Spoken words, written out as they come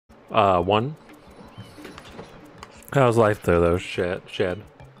One. How's life there, though, Shad?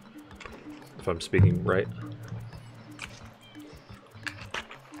 If I'm speaking right.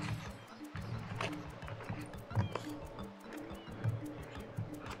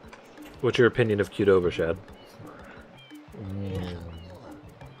 What's your opinion of Qdoba, Shad?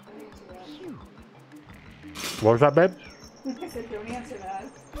 What was that, babe? I said, don't answer that.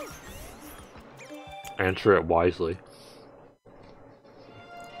 Answer it wisely.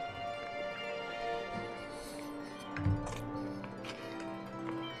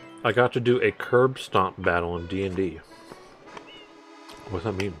 I got to do a curb stomp battle in D&D. What does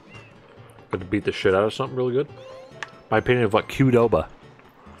that mean? Got to beat the shit out of something really good? My opinion of what? Qdoba.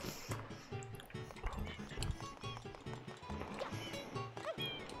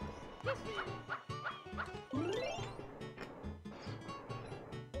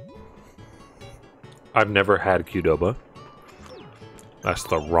 I've never had Qdoba. That's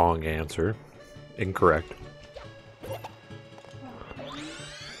the wrong answer. Incorrect.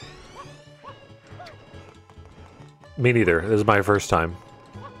 Me neither. This is my first time.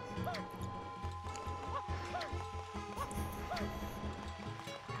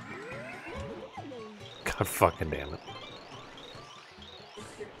 God fucking damn it.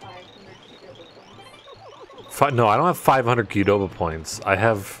 No, I don't have 500 Qdoba points. I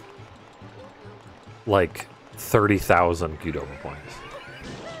have like 30,000 Qdoba points.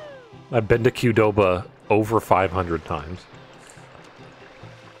 I've been to Qdoba over 500 times.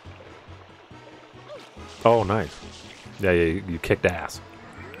 Oh, nice. Yeah, you kicked ass.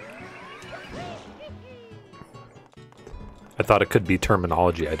 I thought it could be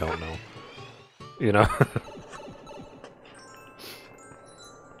terminology, I don't know. You know?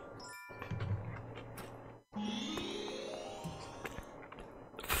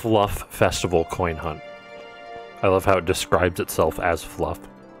 Fluff Festival Coin Hunt. I love how it describes itself as fluff.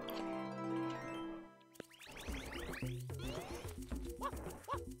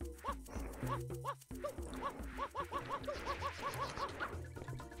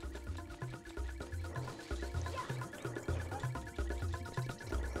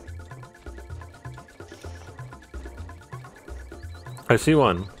 I see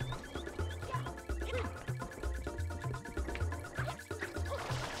one.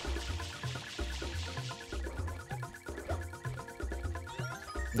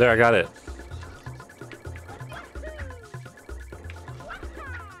 There, I got it.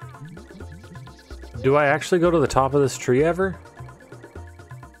 Do I actually go to the top of this tree ever?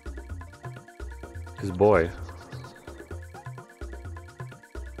 'Cause boy.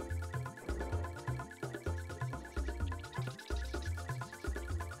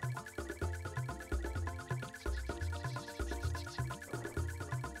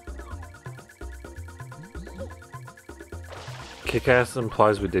 Kick-ass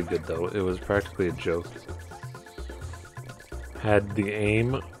implies we did good, though. It was practically a joke. Had the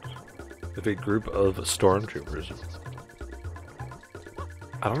aim of a group of stormtroopers.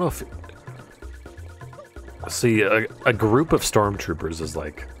 I don't know if... See, a group of stormtroopers is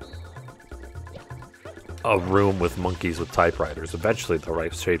like a room with monkeys with typewriters. Eventually they'll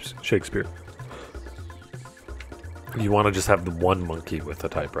write Shakespeare. You want to just have the one monkey with a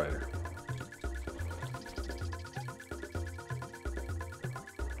typewriter.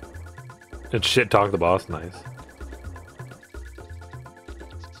 And shit talk the boss nice.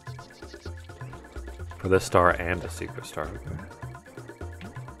 For this star and a secret star. Okay.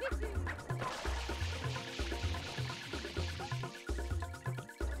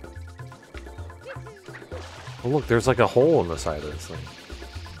 Oh look, there's like a hole in the side of this thing.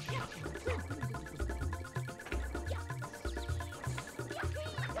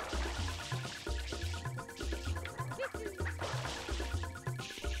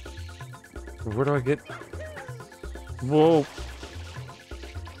 Where do I get... Whoa!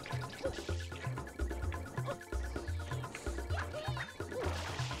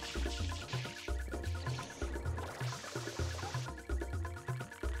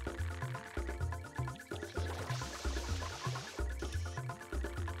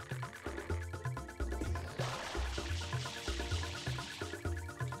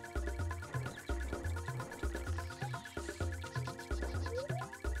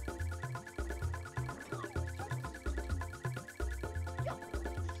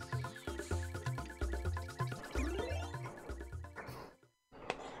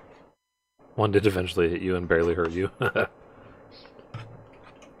 One did eventually hit you and barely hurt you. I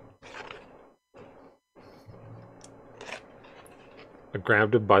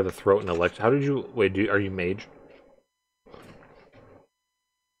grabbed him by the throat and elected. How did you... Wait, are you mage?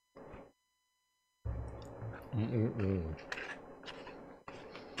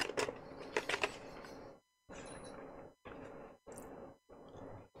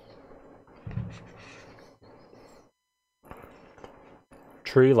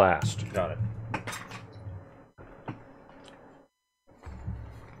 Tree last. Got it.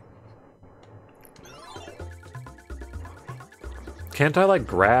 Can't I, like,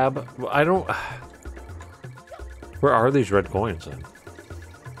 grab... I don't... Where are these red coins, then?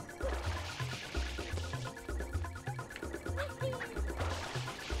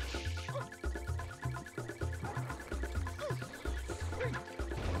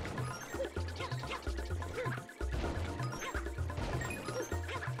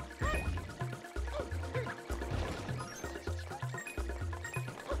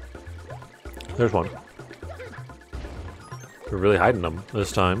 There's one. We're really hiding them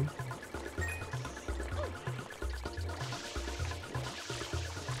this time.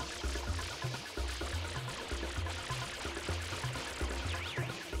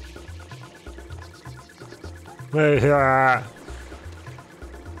 Yeah.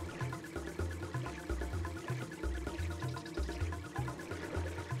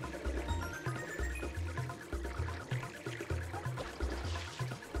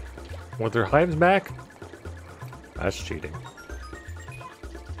 Want their hives back? That's cheating.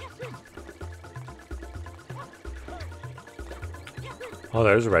 Oh,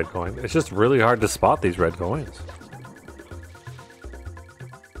 there's a red coin. It's just really hard to spot these red coins.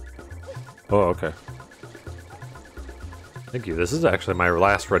 Oh, okay. Thank you. This is actually my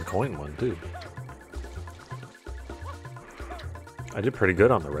last red coin one, too. I did pretty good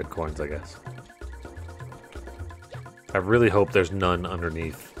on the red coins, I guess. I really hope there's none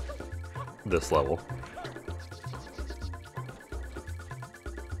underneath this level.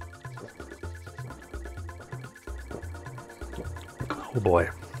 Oh boy.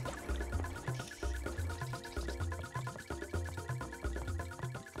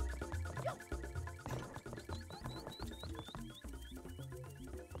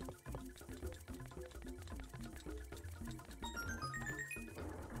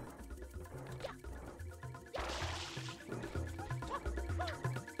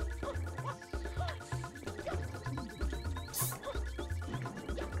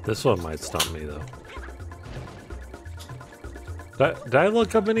 This one might stump me, though. Did I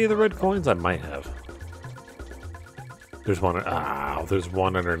look up any of the red coins? I might have. There's one. Ah, there's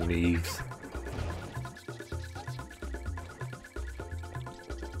one underneath.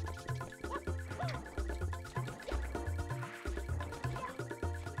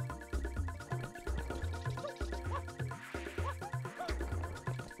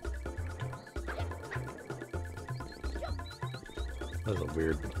 That was a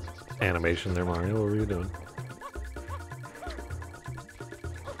weird animation there, Mario. What were you doing?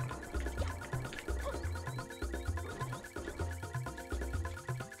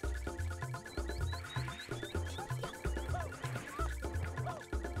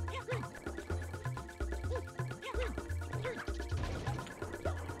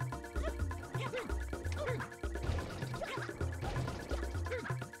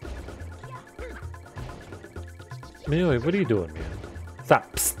 Anyway, what are you doing, man?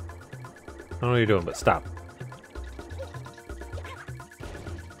 Stop. Psst. I don't know what you're doing, but stop.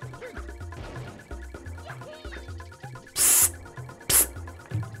 Psst. Psst.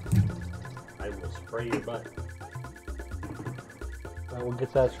 I will spray your butt. I will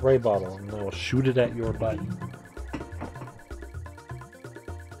get that spray bottle and I will shoot it at your butt.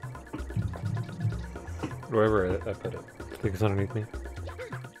 Wherever I put it. I think it's underneath me.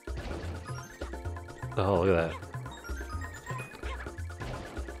 Oh, look at that.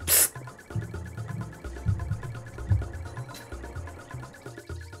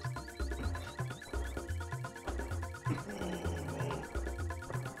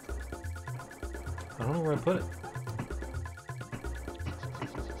 I don't know where I put it.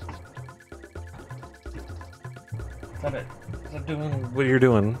 Stop it. Stop doing what you're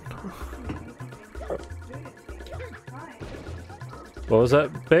doing. What was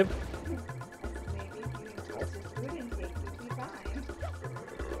that, babe?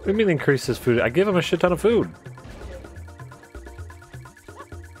 What do you mean increase his food? I give him a shit ton of food.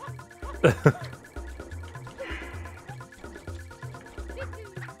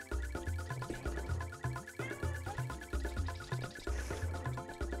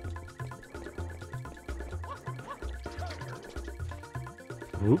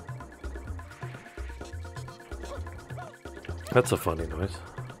 Whoop. That's a funny noise.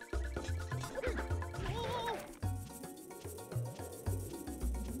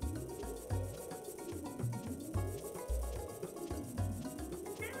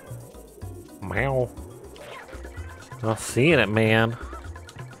 Meow. Not seeing it, man.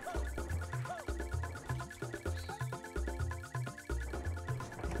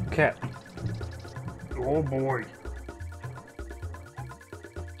 Cat. Oh boy.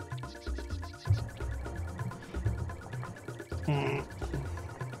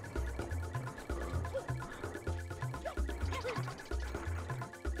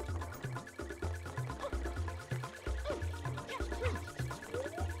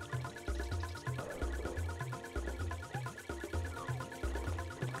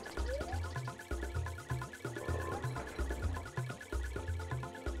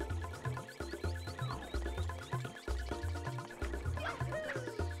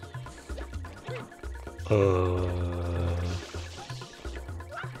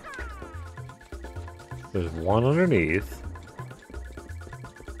 There's one underneath.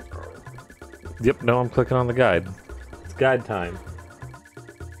 Yep, no, I'm clicking on the guide. It's guide time.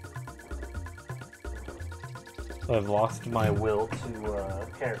 I've lost my will to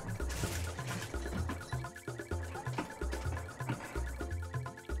care.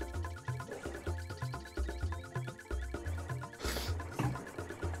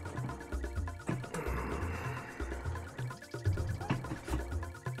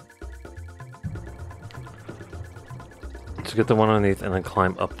 So get the one underneath and then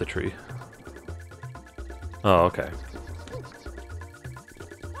climb up the tree. Oh, okay.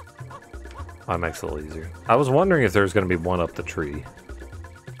 That makes it a little easier. I was wondering if there was going to be one up the tree.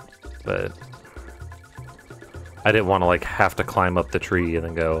 But I didn't want to like have to climb up the tree and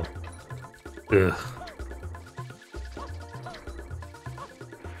then go, ugh.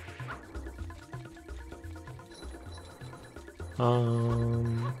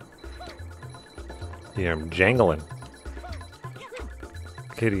 Yeah, I'm jangling.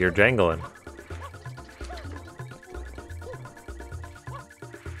 Kitty, you're jangling.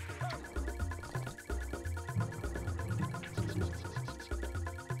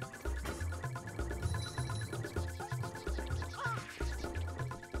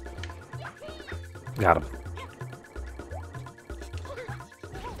 Got him.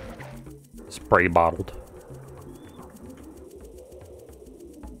 Spray bottled.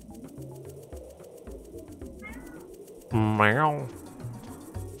 Meow.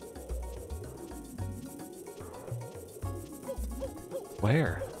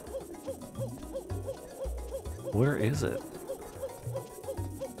 Where? Where is it?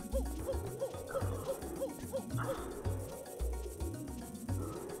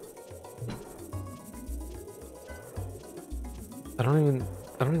 I don't even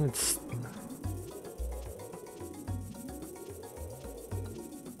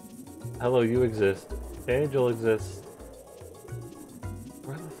Hello, you exist. Angel exists.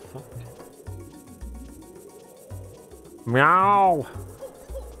 Where the fuck? Meow!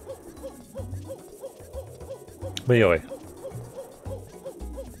 But anyway.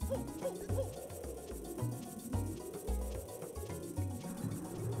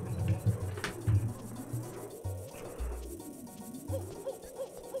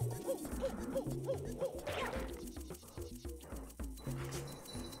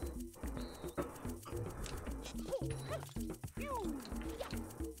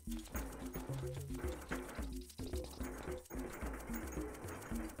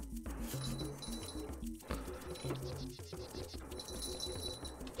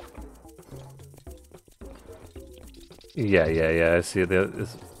 Yeah. I see it.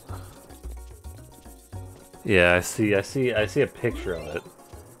 Yeah, I see a picture of it.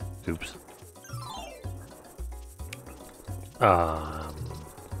 Oops.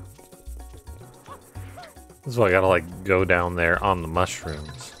 So I gotta like go down there on the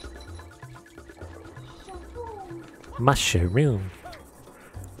mushrooms. Mushroom.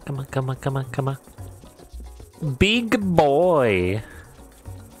 Come on. Big boy.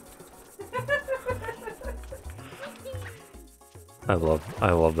 I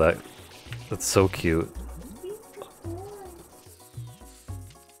love that. That's so cute.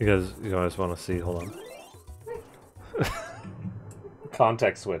 You guys want to see? Hold on.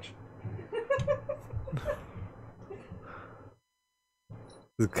 Context switch.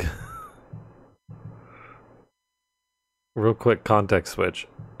 Real quick context switch.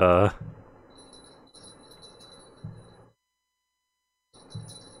 Hey,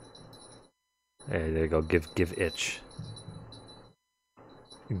 there you go. Give itch.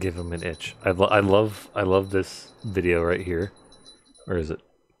 Give him an itch. I love this video right here. Where is it?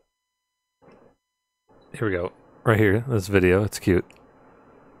 Here we go. Right here. This video. It's cute.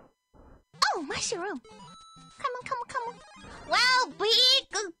 Oh, mushroom! Come on. Wow,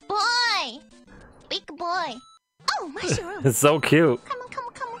 big boy! Big boy! Oh, mushroom! It's so cute. Come on.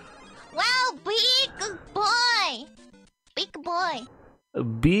 Wow, big boy! Big boy!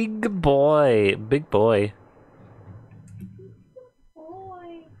 Big boy. Big boy.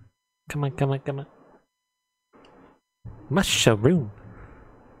 Come on. Mushroom.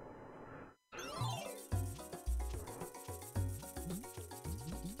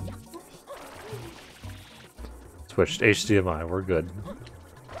 Switched HDMI, we're good.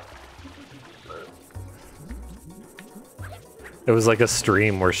 It was like a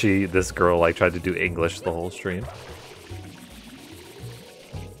stream where this girl like tried to do English the whole stream.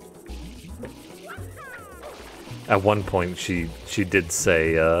 At one point she did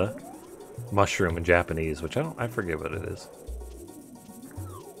say mushroom in Japanese, which I forget what it is.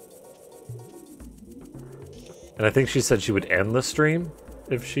 And I think she said she would end the stream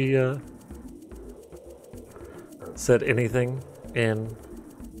if she said anything in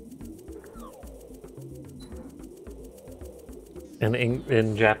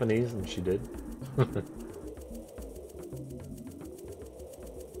Japanese, and she did.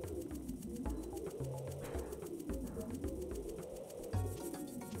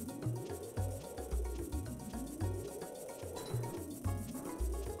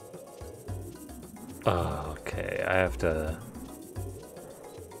 Okay, I have to...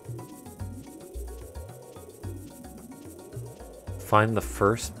 find the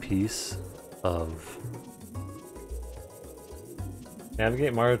first piece of...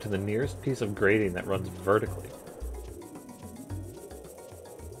 Navigate Mario to the nearest piece of grating that runs vertically.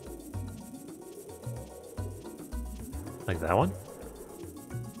 Like that one?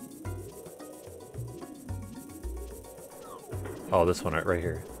 Oh, this one right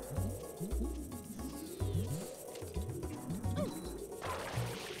here.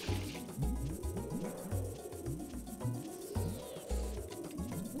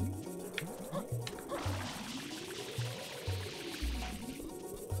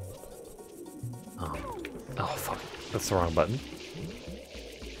 Oh, fuck. That's the wrong button.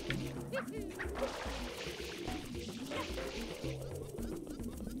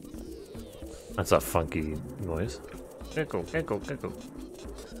 That's a funky noise. Echo, echo, echo.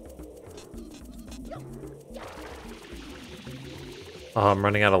 Oh, I'm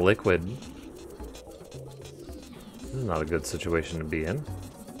running out of liquid. This is not a good situation to be in.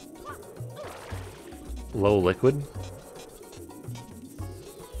 Low liquid.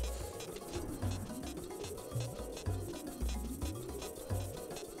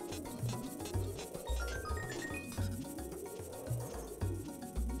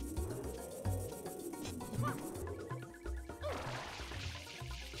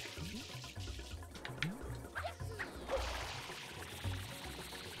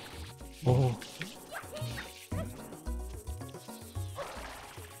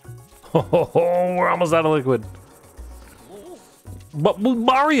 Oh, we're almost out of liquid. But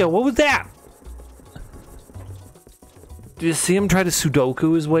Mario, what was that? Did you see him try to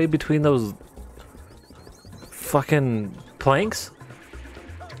Sudoku his way between those fucking planks?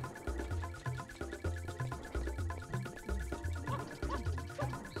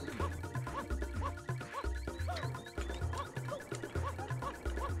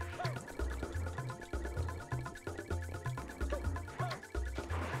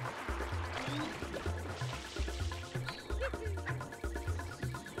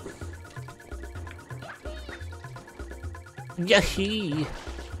 Yahee!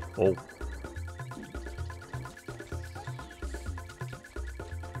 Oh.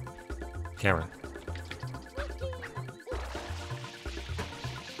 Camera.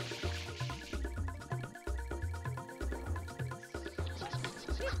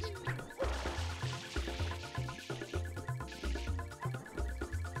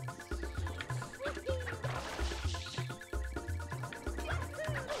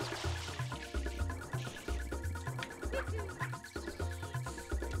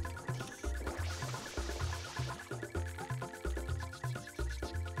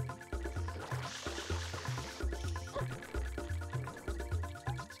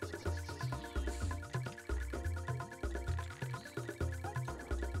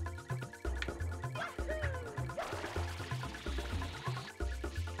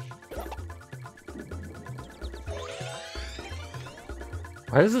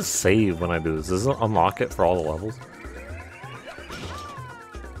 Why does it save when I do this? Does it unlock it for all the levels?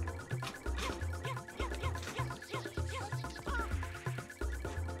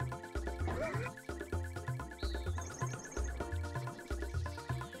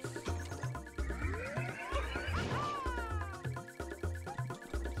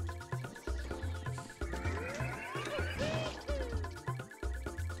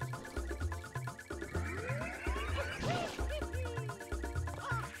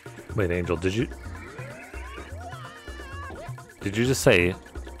 Wait, Angel, did you just say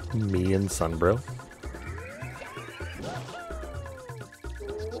me and Sunbro?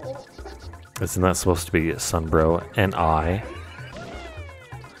 Isn't that supposed to be Sunbro and I?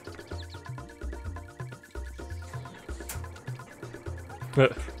 You're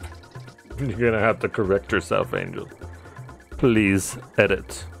gonna have to correct yourself, Angel. Please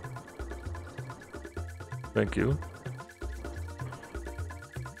edit. Thank you.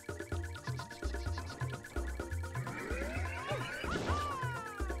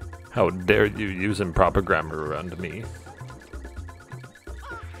 How dare you use improper grammar around me?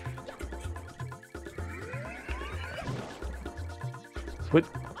 What?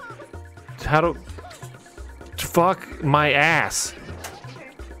 How do... fuck my ass.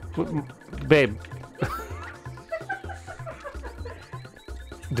 Babe.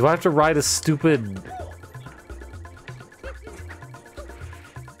 Do I have to ride a stupid...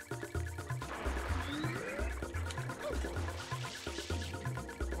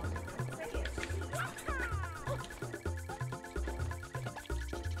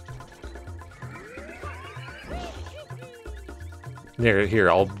 Here,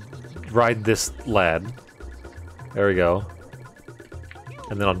 I'll ride this lad. There we go.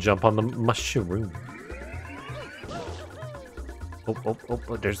 And then I'll jump on the mushroom.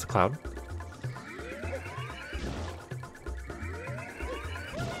 Oh, there's the cloud.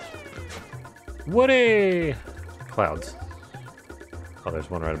 Woody! Clouds. Oh, there's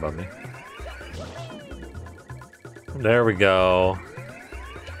one right above me. There we go.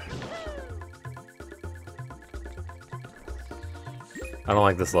 I don't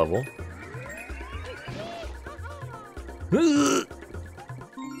like this level. Come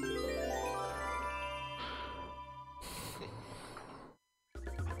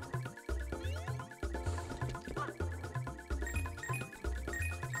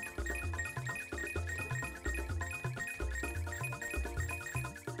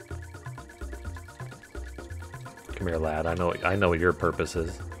here, lad. I know what your purpose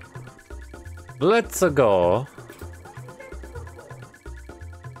is. Let's go.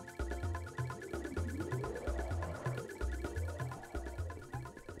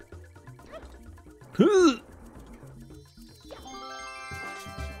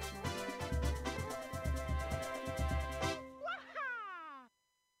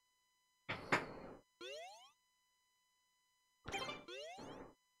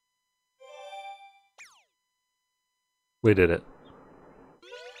 We did it.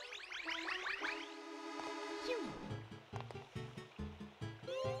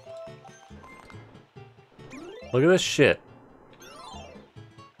 Look at this shit.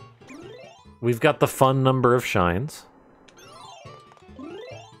 We've got the fun number of shines.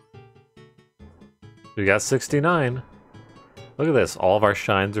 We got 69. Look at this. All of our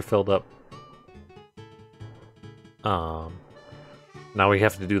shines are filled up. Now we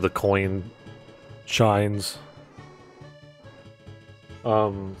have to do the coin shines.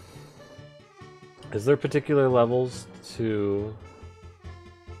 Is there particular levels to...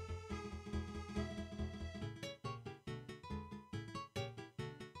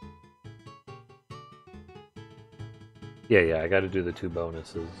 Yeah, I gotta do the 2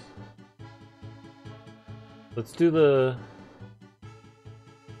 bonuses. Let's do the...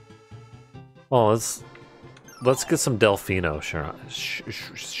 Oh, let's get some Delfino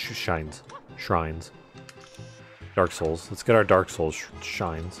shrines. Dark Souls. Let's get our Dark Souls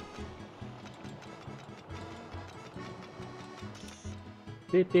shines.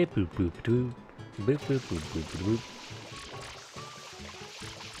 Beep beep boop boop doo. Boop boop boop boop boop.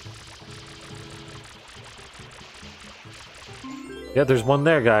 Yeah, there's one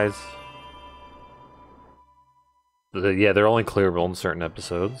there, guys. Yeah, they're only clearable in certain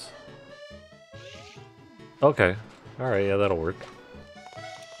episodes. Okay. Alright, yeah, that'll work.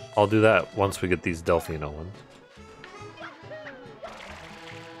 I'll do that once we get these Delfino ones.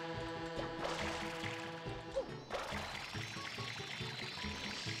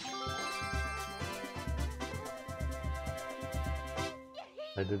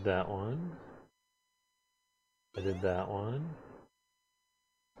 I did that one. I did that one.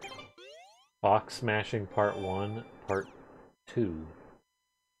 Box smashing part 1, part 2.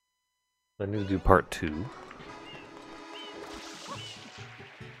 I need to do part 2.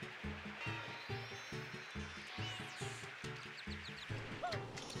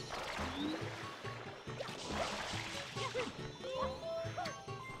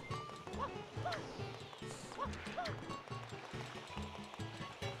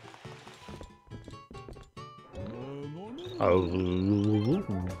 Oh.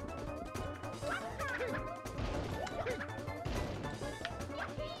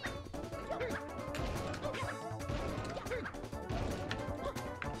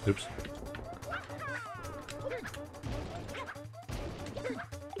 Oops.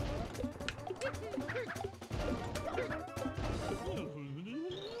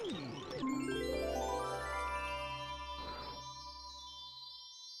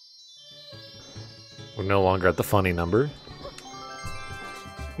 We're no longer at the funny number.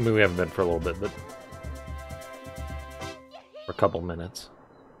 I mean, we haven't been for a little bit, but for a couple minutes.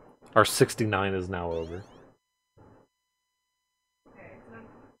 Our 69 is now over.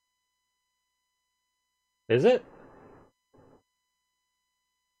 Is it?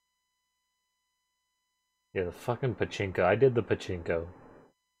 Yeah, the fucking pachinko. I did the pachinko.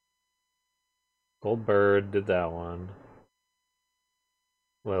 Gold Bird did that one.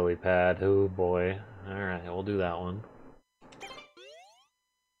 Lily Pad, oh boy. Alright, we'll do that one.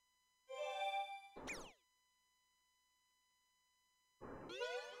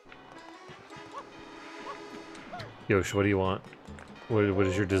 Yosh, what do you want? What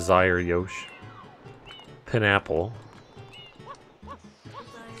is your desire, Yosh? Pineapple.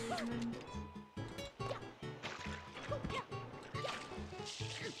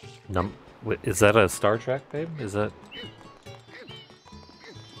 Wait, is that a Star Trek, babe? Is that...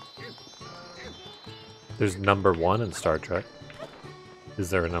 There's number 1 in Star Trek. Is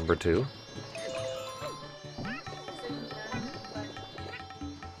there a number 2?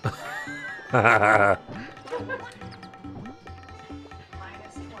 -20 for your.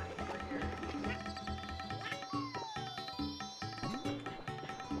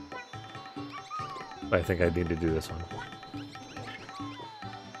 I think I need to do this one.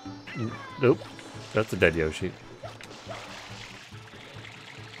 Nope. That's a dead Yoshi.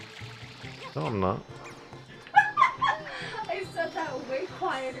 No, I'm not. I said that way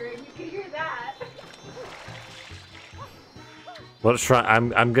quieter and you can hear that. Let's try.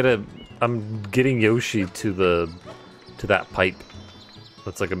 I'm getting Yoshi to that pipe.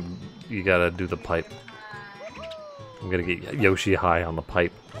 That's like you gotta do the pipe. I'm gonna get Yoshi high on the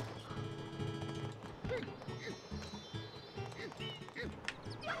pipe.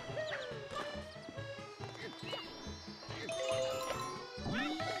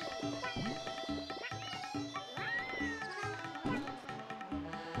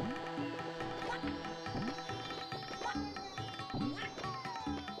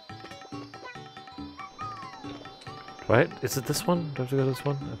 Right? Is it this one? Do I have to go to this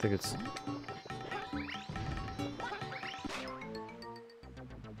one? I think it's...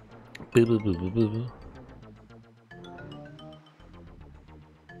 Boo boo boo boo boo boo.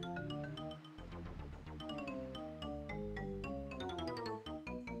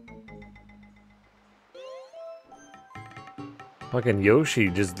 Fucking Yoshi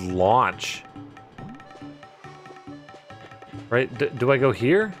just launch. Right? Do I go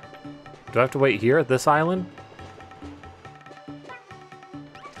here? Do I have to wait here at this island?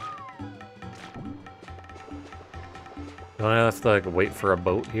 Don't I have to like wait for a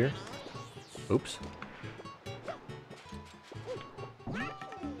boat here? Oops.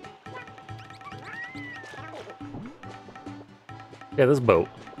 Yeah, this boat.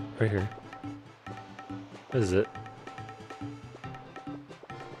 Right here. This is it.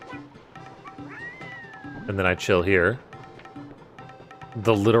 And then I chill here.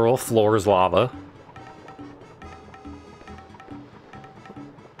 The literal floor is lava.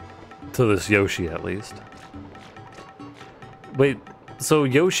 To this Yoshi, at least. Wait, so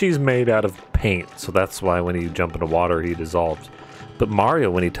Yoshi's made out of paint, so that's why when you jump into water, he dissolves. But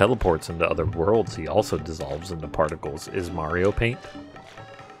Mario, when he teleports into other worlds, he also dissolves into particles. Is Mario paint?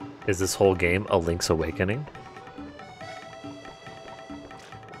 Is this whole game a Link's Awakening?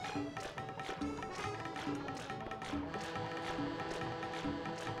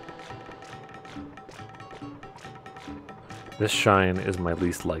 This shine is my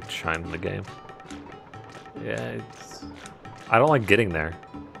least liked shine in the game. Yeah, I don't like getting there.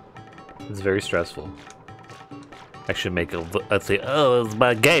 It's very stressful. I should make let's say, oh, it's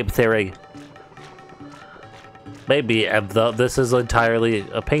my game theory. Maybe this is entirely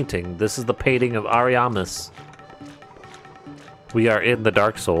a painting. This is the painting of Ariamis. We are in the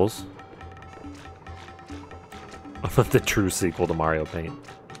Dark Souls. The true sequel to Mario Paint.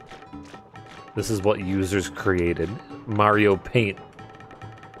 This is what users created. Mario Paint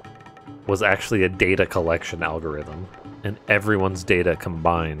was actually a data collection algorithm, and everyone's data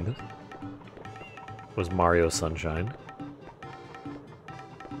combined was Mario Sunshine.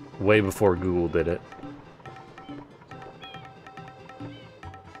 Way before Google did it.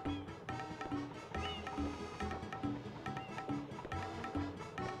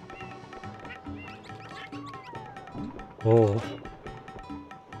 Oh.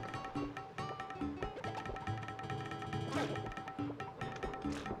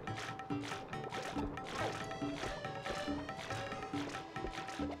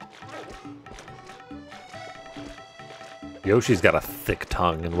 Yoshi's got a thick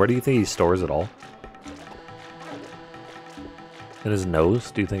tongue, and where do you think he stores it all? In his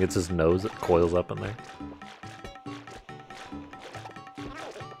nose? Do you think it's his nose that coils up in there?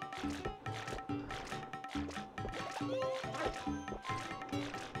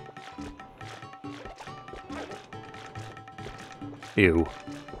 Ew.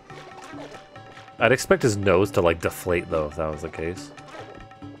 I'd expect his nose to, like, deflate, though, if that was the case.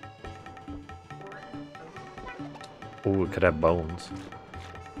 Ooh, it could have bones.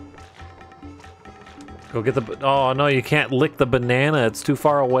 Go get the... Oh, no, you can't lick the banana. It's too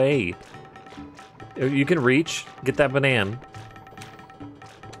far away. You can reach. Get that banana.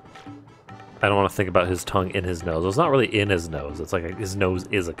 I don't want to think about his tongue in his nose. It's not really in his nose. It's like his nose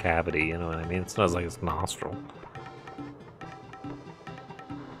is a cavity, you know what I mean? It's not like his nostril.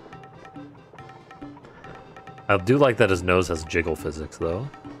 I do like that his nose has jiggle physics, though.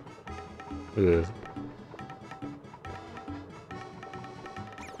 Ugh.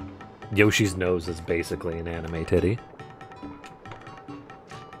 Yoshi's nose is basically an anime titty.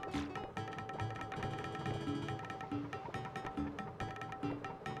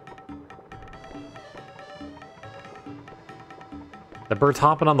 That bird's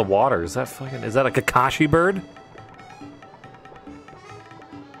hopping on the water. Is that fucking... Is that a Kakashi bird?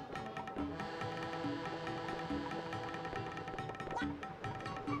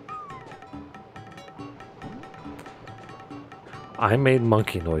 I made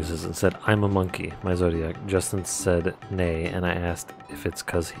monkey noises and said, I'm a monkey, my zodiac. Justin said nay, and I asked if it's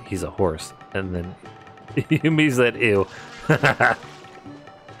because he's a horse. And then Yumi said, ew.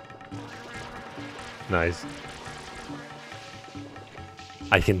 Nice.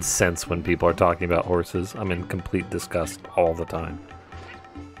 I can sense when people are talking about horses. I'm in complete disgust all the time.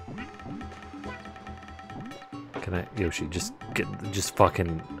 Can I, Yoshi, just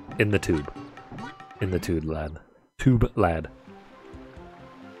fucking in the tube. In the tube, lad. Tube, lad.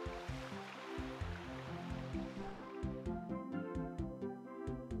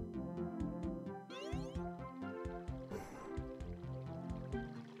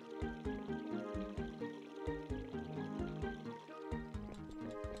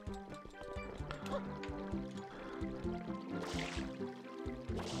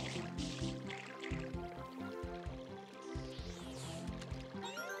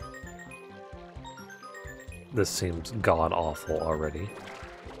 This seems god-awful already.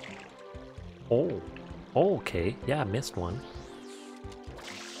 Oh. Okay. Yeah, missed one.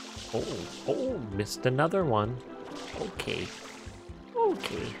 Oh, missed another one. Okay.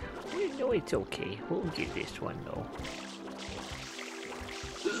 Okay. No, it's okay. We'll get this one, though.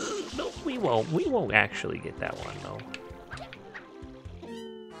 No, we won't. We won't actually get that one, though.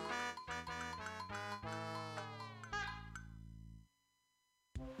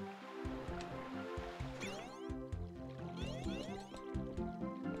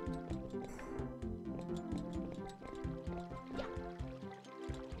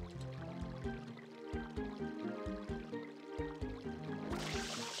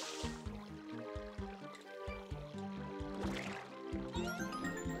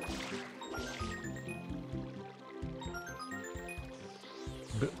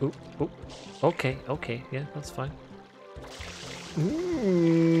 Okay, yeah, that's fine.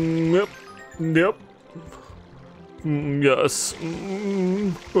 Yep. Yes.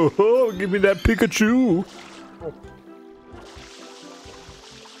 Oh, give me that Pikachu.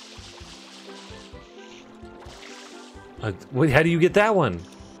 Wait, how do you get that one?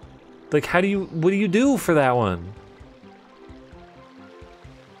 Like, what do you do for that one?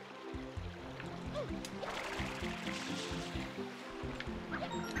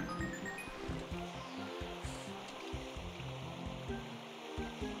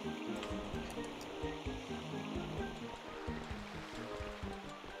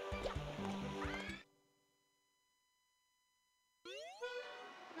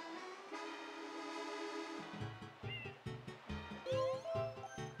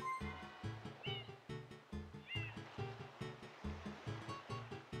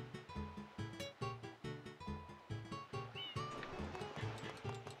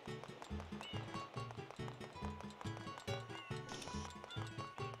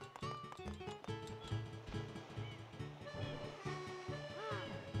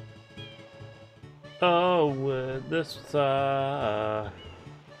 Oh, this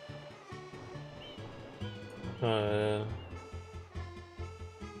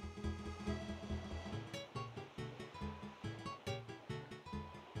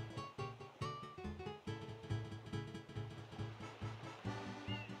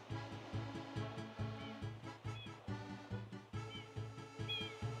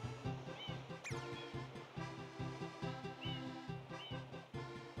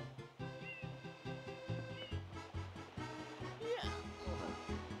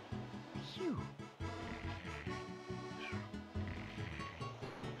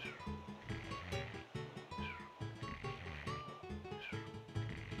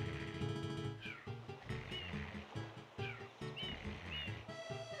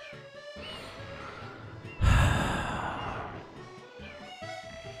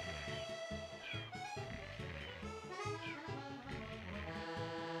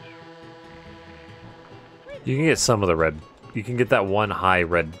You can get some of the red. You can get that one high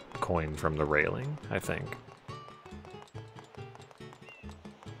red coin from the railing, I think.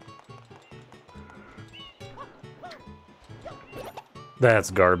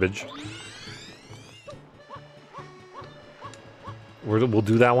 That's garbage. We'll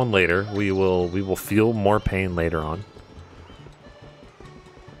do that one later. We will feel more pain later on.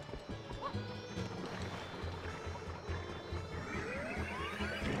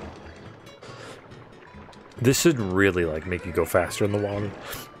 This should really like make you go faster in the water.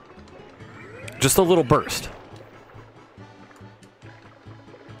 Just a little burst.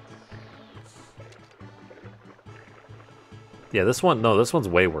 Yeah, this one's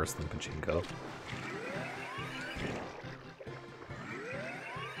way worse than Pachinko.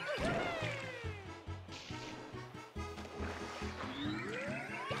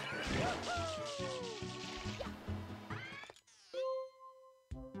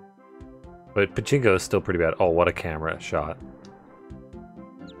 But Pachinko is still pretty bad. Oh, what a camera shot.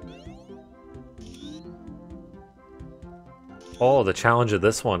 Oh, the challenge of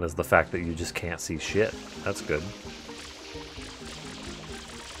this one is the fact that you just can't see shit. That's good.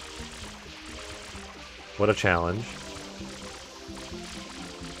 What a challenge.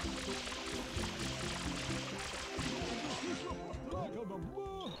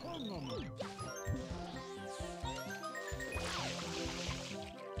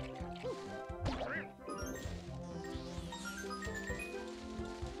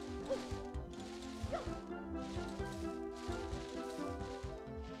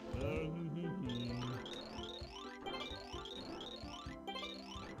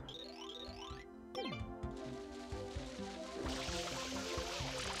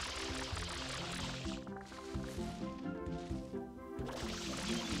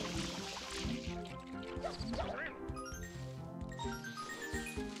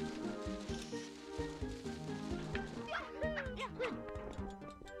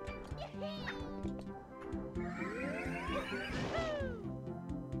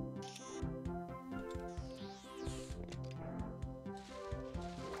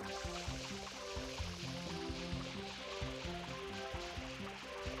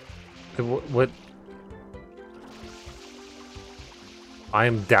 What? I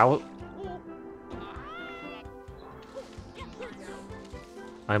am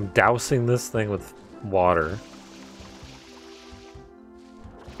I'm dousing this thing with water,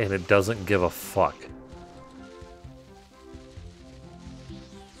 and it doesn't give a fuck.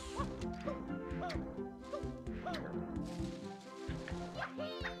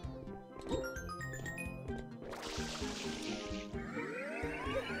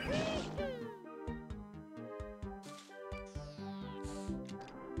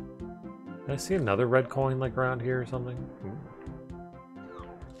 Did I see another red coin like around here or something?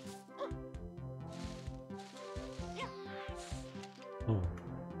 Oh.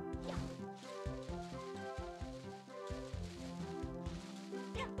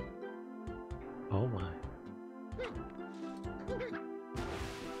 Oh my.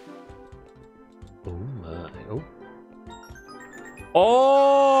 Oh my. Oh.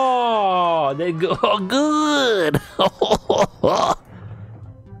 Oh, they go good.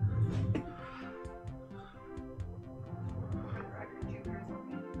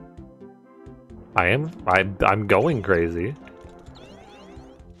 I'm going crazy.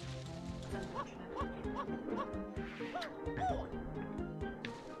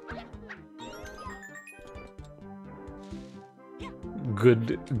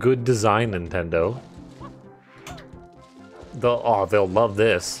 Good design, Nintendo. They'll love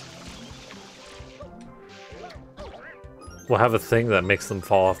this. We'll have a thing that makes them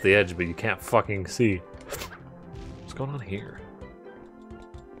fall off the edge, but you can't fucking see. What's going on here?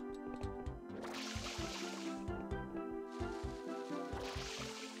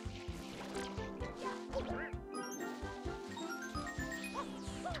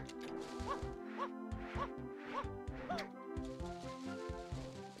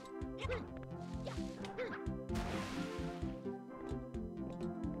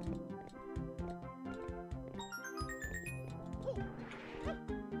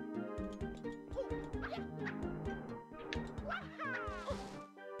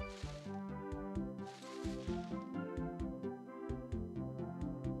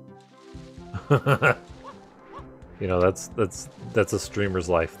 You know, that's a streamer's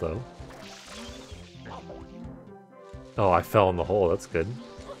life, though. Oh, I fell in the hole. That's good.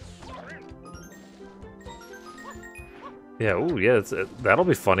 Yeah. Ooh, yeah. That'll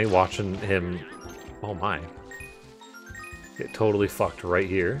be funny watching him. Oh my. Get totally fucked right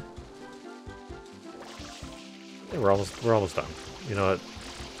here. Yeah, we're almost done. You know what?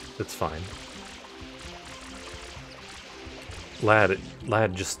 It's fine. Lad,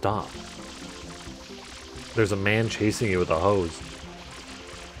 just stop. There's a man chasing you with a hose.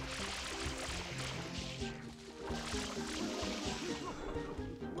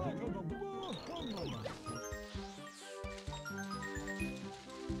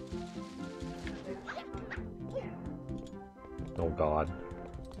 Oh God.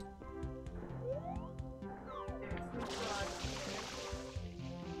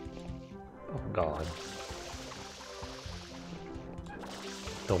 Oh God.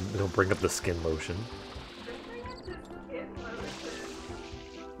 Don't bring up the skin lotion.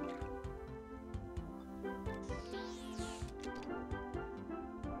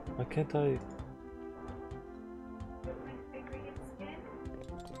 Why can't I?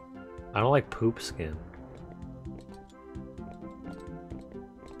 I don't like poop skin.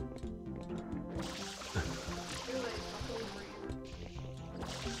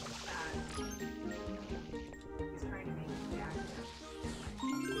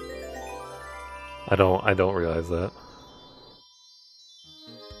 I don't realize that.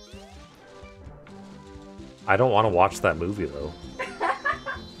 I don't want to watch that movie though.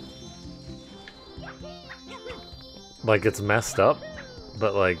 Like, it's messed up,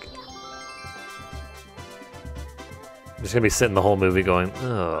 but like I'm just gonna be sitting the whole movie going,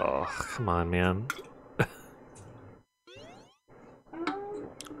 oh, come on, man.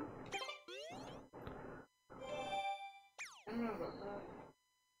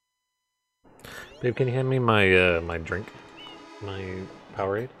 Babe, can you hand me my my drink? My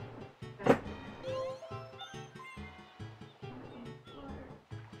Powerade?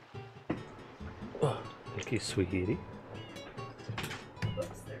 Oh, thank you, sweetie.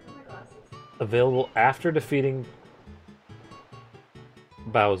 Oops, there go my glasses. Available after defeating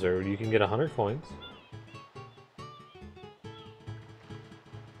Bowser. You can get 100 coins.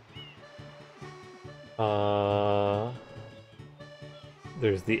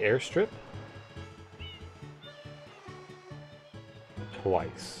 There's the airstrip.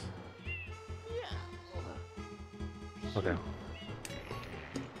 Twice. Okay.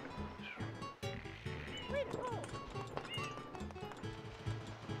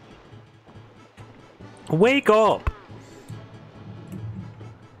 Wake up!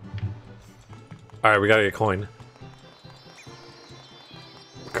 Alright, we gotta get a coin.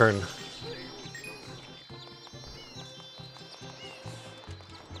 Kern.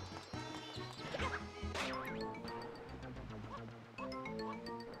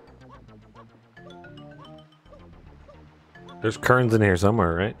 There's kerns in here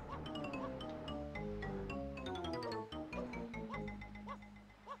somewhere, right?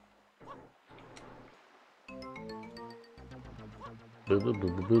 Boop, boop,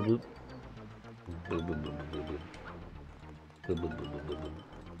 boop, boop, boop. Boop, boop, boop, boop, boop. Boop, boop, boop, boop, boop, boop.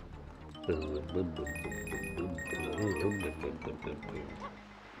 Boop, boop, boop, boop, boop, boop.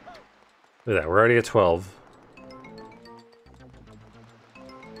 Look at that, we're already at 12.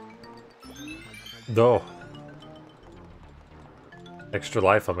 Oh. Extra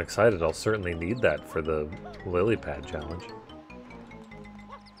life, I'm excited. I'll certainly need that for the lily pad challenge.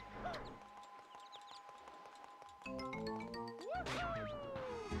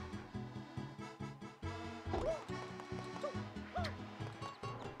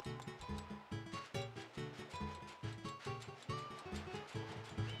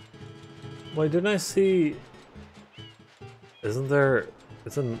 Wait, didn't I see? Isn't there?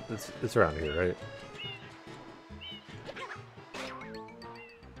 It's around here, right?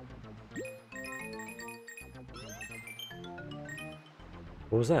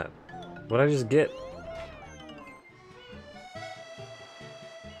 What was that? What did I just get?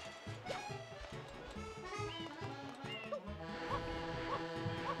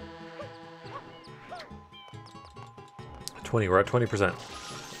 We're at 20%.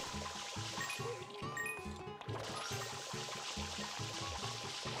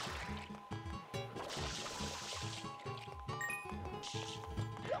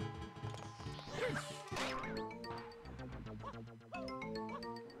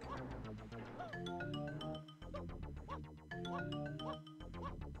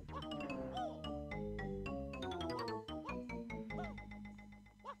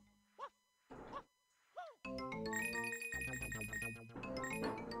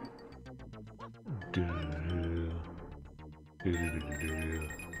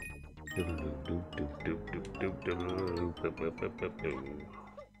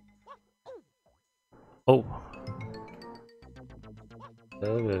 Oh.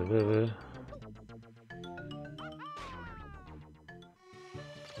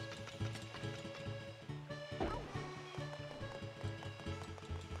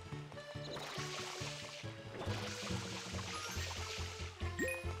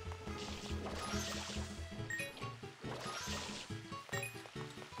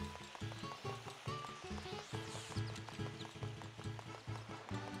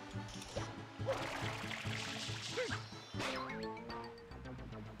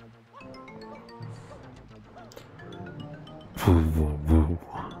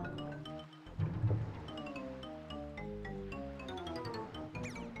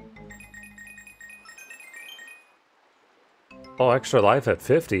 Oh, extra life at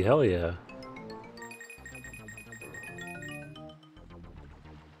 50, hell yeah.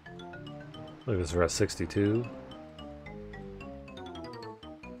 Look, this we're at 62.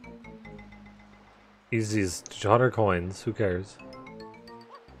 Easy's 100 coins, who cares?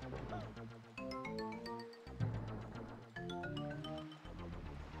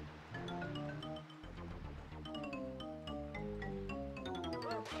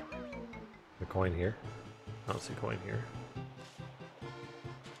 The coin here? I don't see coin here.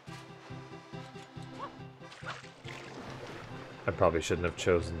 I probably shouldn't have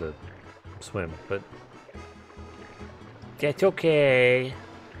chosen to swim, but that's okay.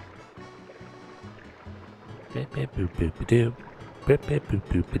 Beep beep boop boop a doop. Beep beep boop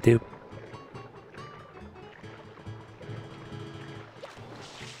boop a doop.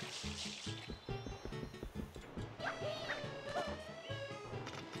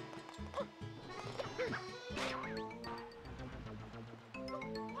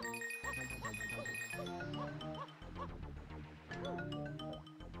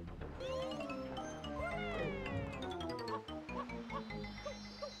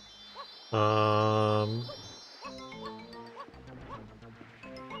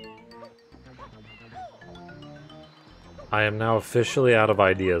 I am now officially out of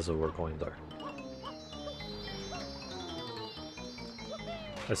ideas of where coins are.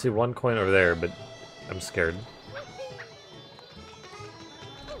 I see one coin over there, but I'm scared.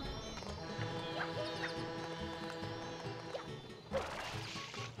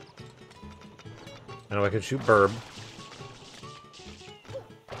 I know I can shoot Burb.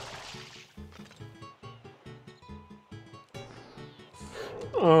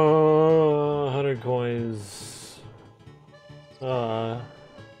 Oh, 100 coins.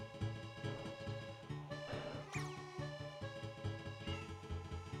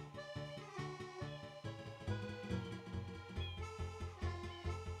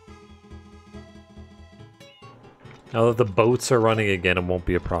 Now that the boats are running again, it won't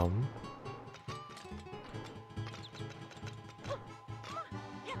be a problem.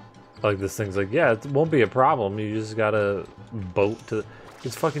 Like, this thing's like, yeah, it won't be a problem. You just gotta boat to...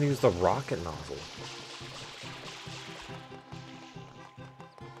 Just fucking use the rocket nozzle.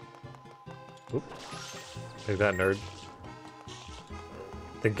 Oop. Take that, nerd.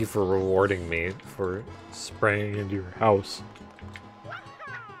 Thank you for rewarding me for spraying into your house.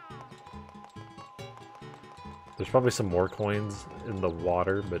 There's probably some more coins in the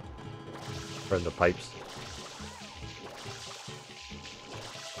water, but... or in the pipes.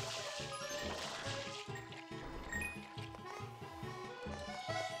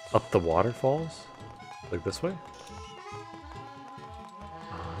 Up the waterfalls? Like this way?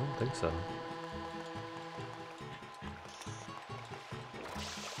 I don't think so.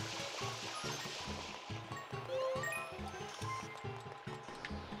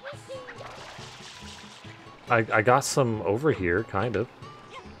 I got some over here, kind of.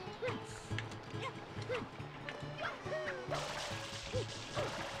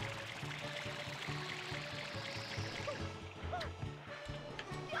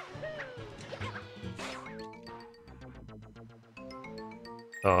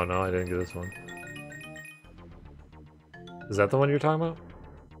 Oh no, I didn't get this one. Is that the one you're talking about?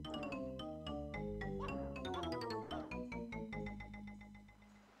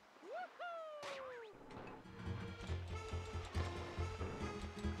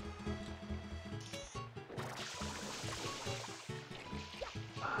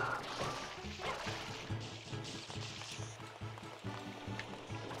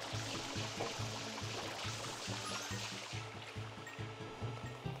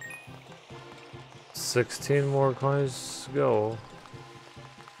 $16 more coins to go.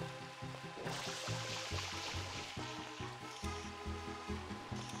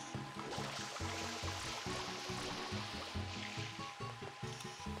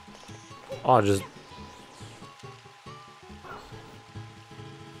 Oh, just...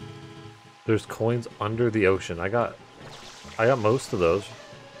 There's coins under the ocean. I got most of those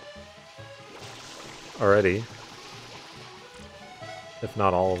already. If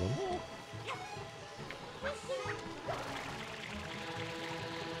not all of them.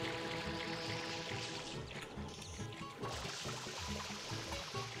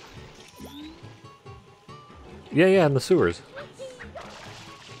 Yeah, in the sewers.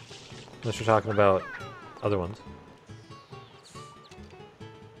 Unless you're talking about other ones.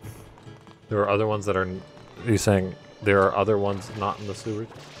 There are other ones that are... Are you saying there are other ones not in the sewers?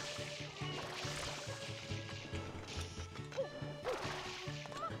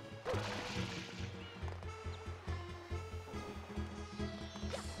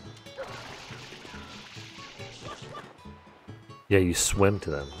 Yeah, you swim to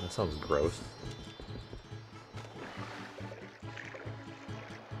them. That sounds gross.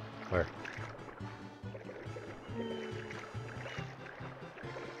 Where?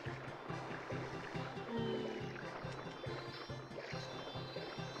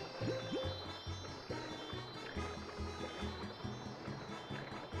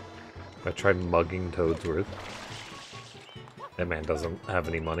 I tried mugging Toadsworth. That man doesn't have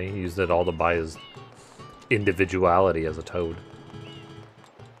any money. He used it all to buy his individuality as a toad.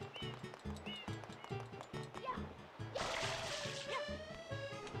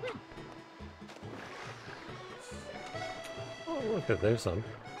 Oh, look at there's some.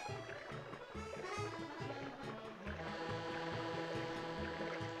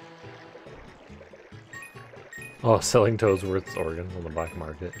 Oh, selling Toadsworth's organs on the black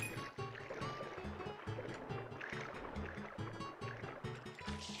market.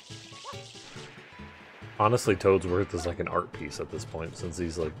 Honestly, Toadsworth is like an art piece at this point, since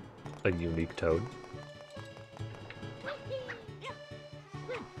he's like a unique toad.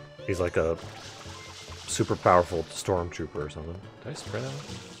 He's like a super powerful stormtrooper or something. Did I spray that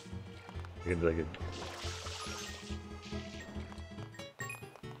one?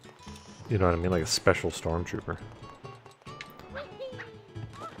 You know what I mean? Like a special stormtrooper.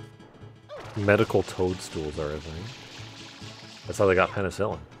 Medical toadstools are a thing. That's how they got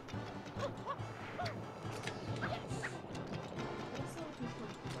penicillin.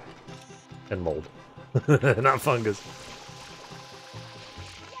 And mold. Not fungus.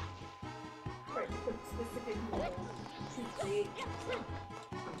 Right, the specific mold to create.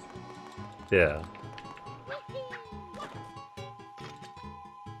 Yeah.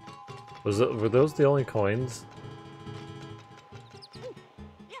 Were those the only coins?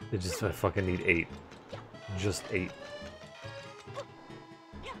 I fucking need 8. Just 8.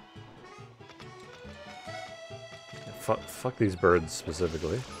 Fuck these birds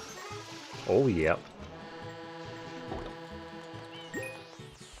specifically. Oh, yeah.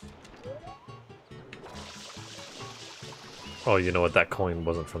 Oh, you know what? That coin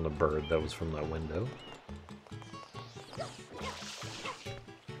wasn't from the bird. That was from that window.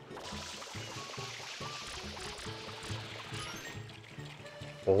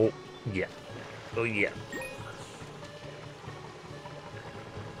 Oh, yeah. Oh, yeah.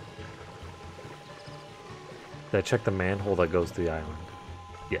 Did I check the manhole that goes to the island?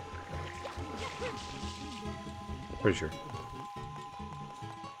 Yeah. Pretty sure.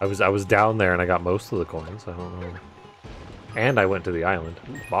 I was down there and I got most of the coins. I don't know. And I went to the island.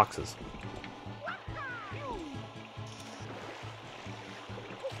 Ooh, boxes.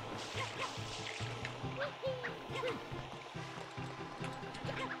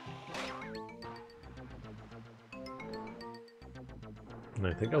 And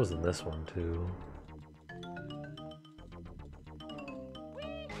I think I was in this one too.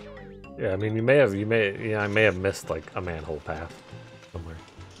 Yeah, I mean, I may have missed like a manhole path somewhere.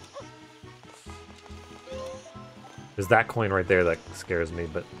 There's that coin right there that scares me,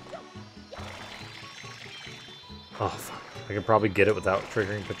 but oh fuck, I could probably get it without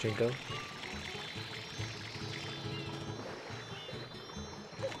triggering Pachinko.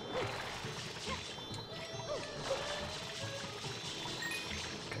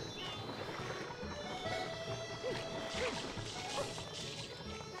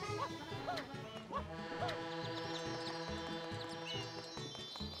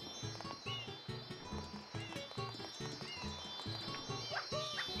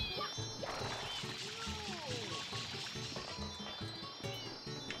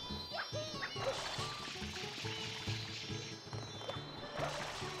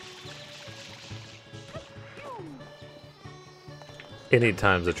 Any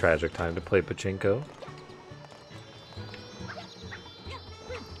time's a tragic time to play Pachinko.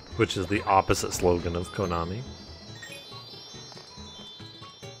 Which is the opposite slogan of Konami.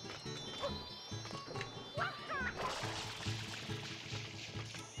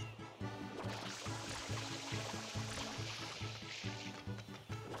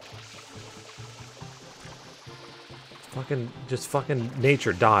 Just fucking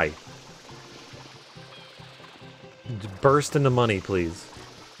nature, die. Burst into money, please.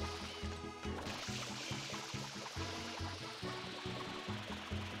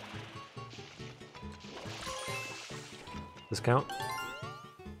 This count?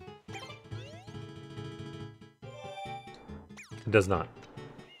 It does not.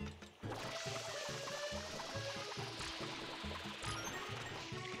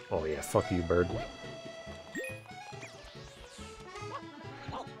 Oh yeah, fuck you, bird.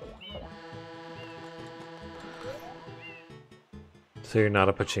 So you're not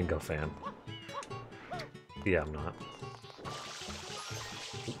a Pachinko fan? Yeah, I'm not.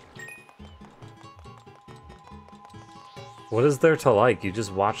 What is there to like? You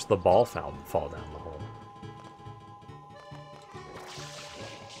just watch the ball fall down the hole.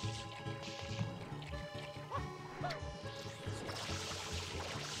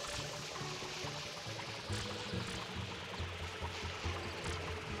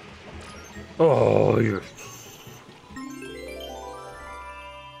 Oh, you're...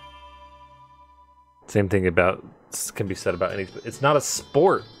 Same thing about can be said about any. It's not a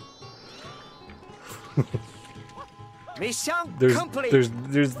sport. Mission complete.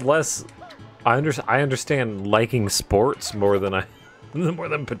 There's less. I understand liking sports more than more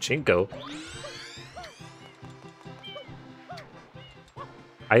than pachinko.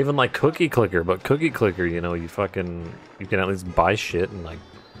 I even like Cookie Clicker, but Cookie Clicker, you know, you can at least buy shit and like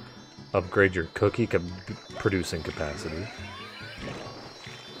upgrade your cookie producing capacity.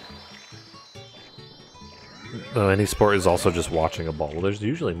 Any sport is also just watching a ball. Well, there's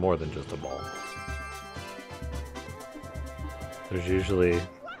usually more than just a ball. There's usually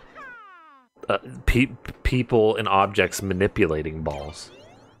people and objects manipulating balls.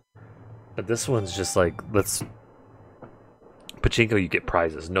 But this one's just like, let's... Pachinko, you get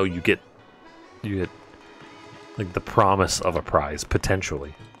prizes. No, you get like the promise of a prize,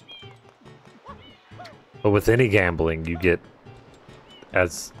 potentially. But with any gambling, you get,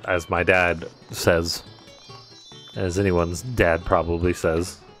 as my dad says, as anyone's dad probably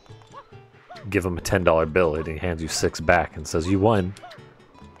says, give him a $10 bill and he hands you 6 back and says, you won.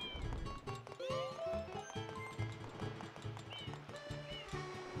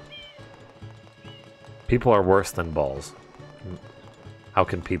 People are worse than balls. How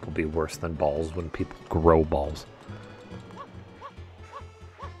can people be worse than balls when people grow balls?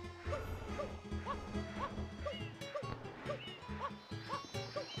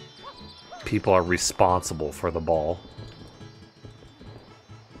 People are responsible for the ball.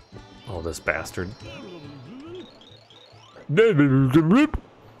 Oh, this bastard.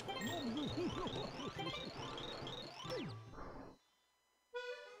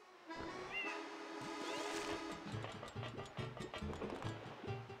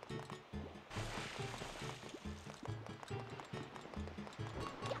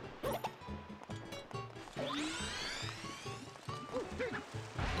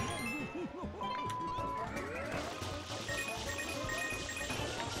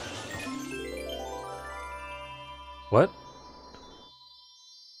 What?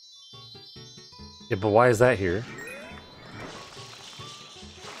 Yeah, but why is that here?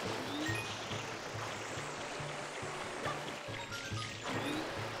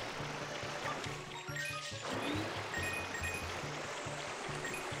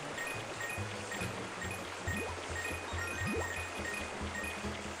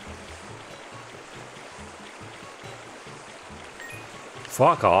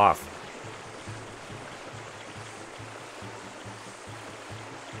 Fuck off.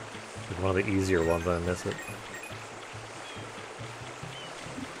 One of the easier ones, I miss it.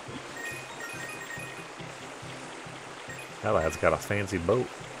 That lad's got a fancy boat.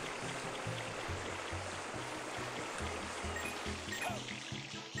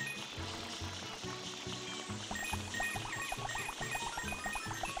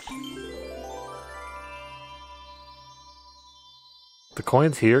 The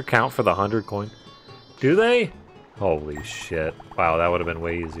coins here count for the 100 coin. Do they? Holy shit. Wow, that would have been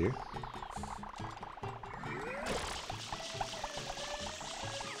way easier.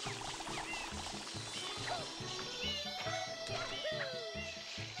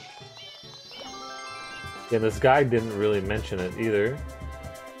 Yeah, this guy didn't really mention it either.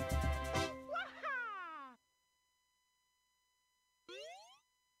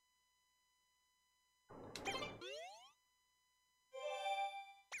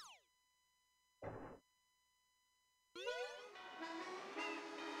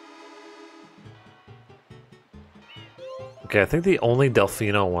 Okay, I think the only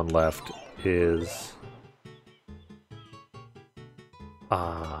Delfino one left is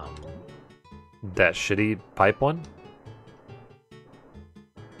that shitty pipe one.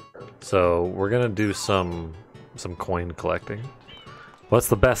 So we're gonna do some coin collecting. What's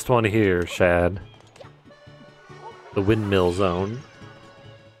the best one here, Shad? The windmill zone.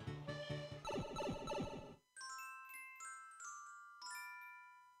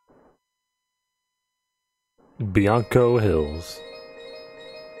 Bianco Hills.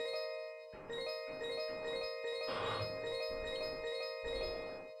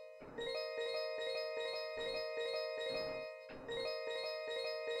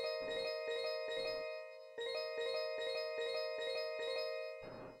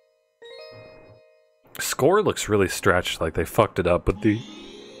 Score looks really stretched, like they fucked it up with the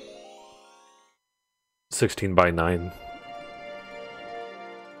 16 by 9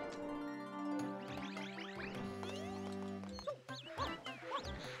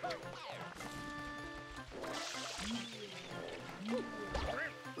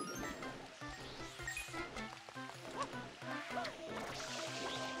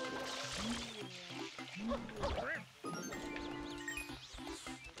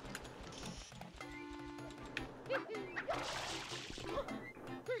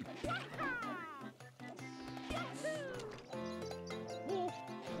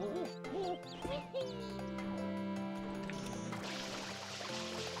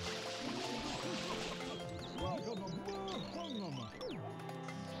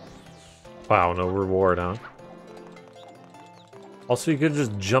 Wow, no reward, huh? Also, you could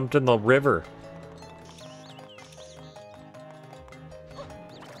just jumped in the river.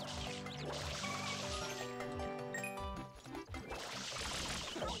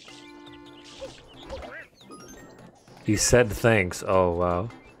 He said thanks. Oh, wow.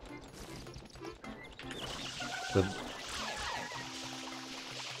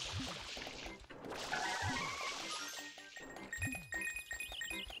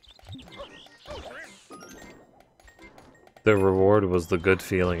 The reward was the good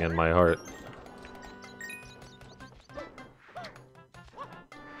feeling in my heart.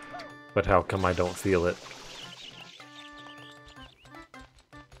 But how come I don't feel it?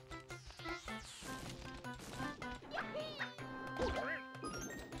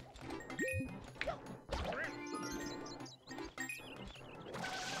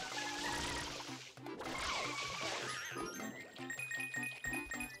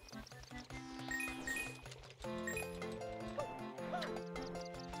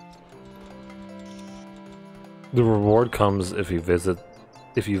 The reward comes if you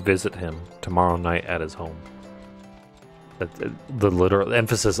visit him tomorrow night at his home. The literal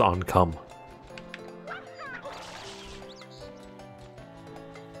emphasis on come.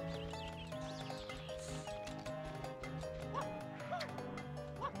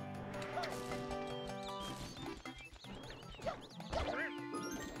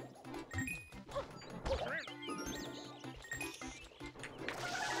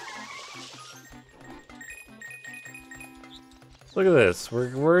 Look at this.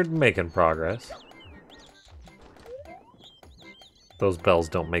 We're making progress. Those bells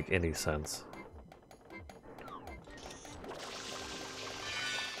don't make any sense.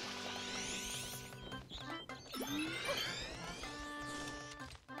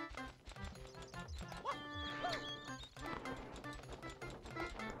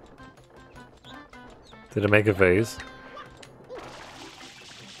 Did it make a vase?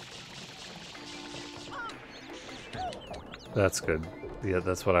 That's good. Yeah,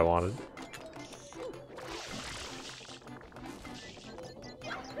 that's what I wanted.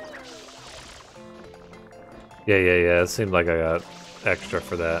 Yeah. It seemed like I got extra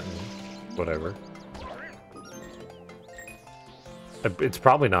for that and whatever. It's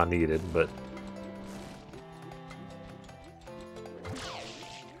probably not needed, but...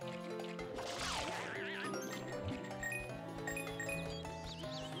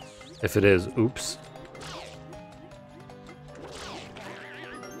 if it is, oops.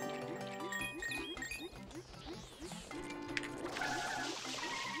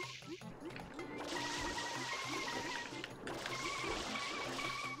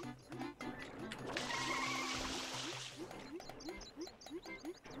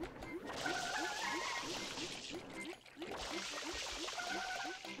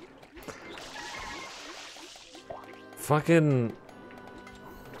 Fucking...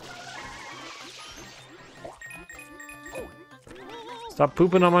 stop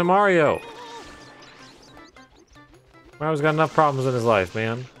pooping on my Mario! Mario's got enough problems in his life,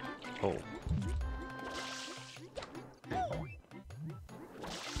 man. Oh.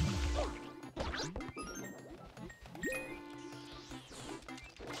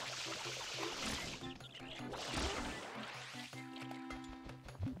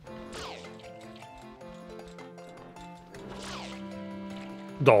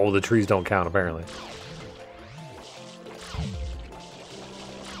 Oh, the trees don't count, apparently.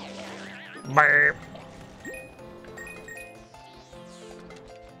 Burp.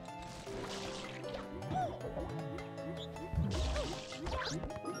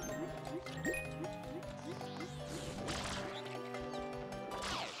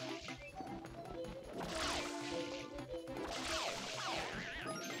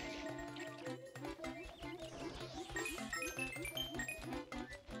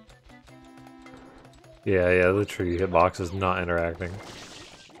 Yeah, the tree hitbox is not interacting.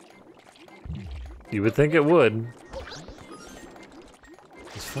 You would think it would.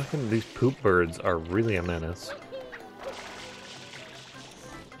 These poop birds are really a menace.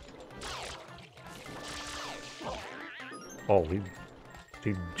 Oh,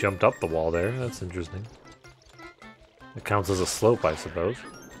 he jumped up the wall there. That's interesting. It counts as a slope, I suppose.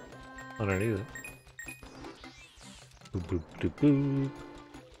 Underneath it. Boop, boop, doop, boop.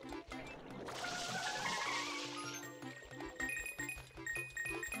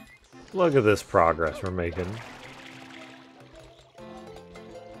 Look at this progress we're making.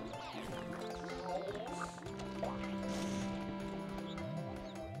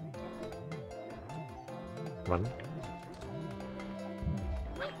 coming.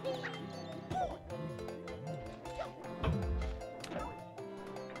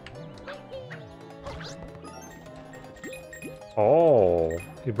 Oh,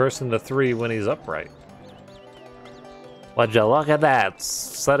 he bursts into 3 when he's upright. Would you look at that,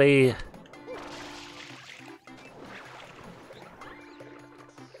 sonny?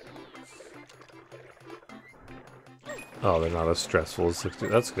 Oh, they're not as stressful as 60.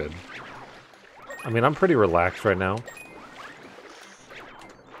 That's good. I mean, I'm pretty relaxed right now.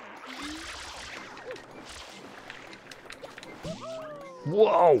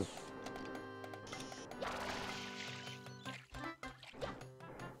 Whoa!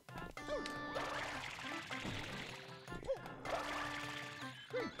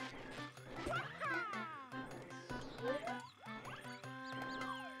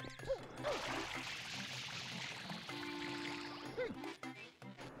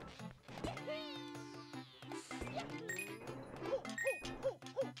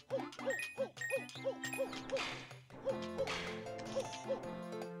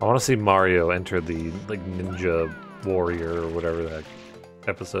 I want to see Mario enter the like Ninja Warrior or whatever that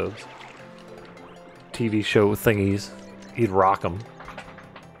episodes. TV show thingies. He'd rock them.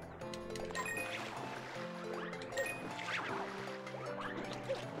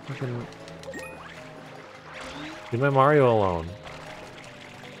 Fucking leave my Mario alone.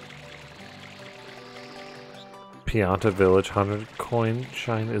 Pianta Village 100 coin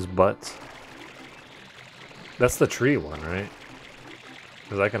shine is butts. That's the tree one, right?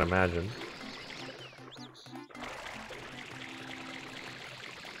 Because I can imagine.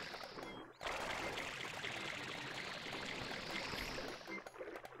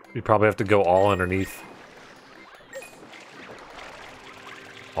 You probably have to go all underneath.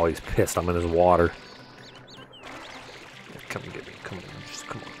 Oh, he's pissed. I'm in his water. Come get me. Come on. Just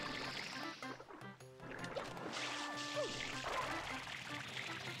come on.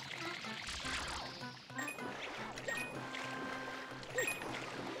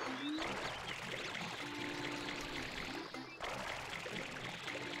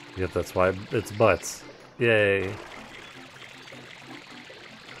 Yep, that's why it's butts. Yay.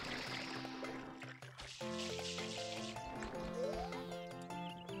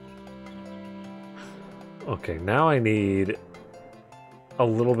 Okay, now I need a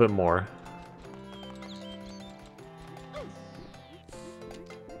little bit more.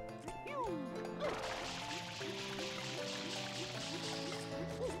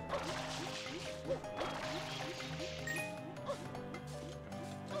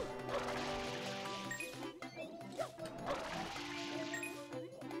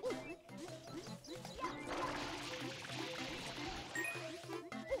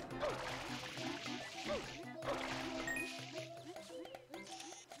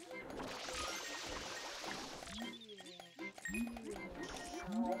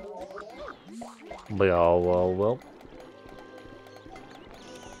 Well.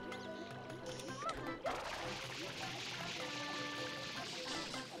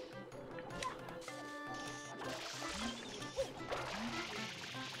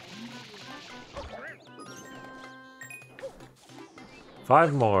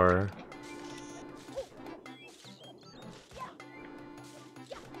 Five more.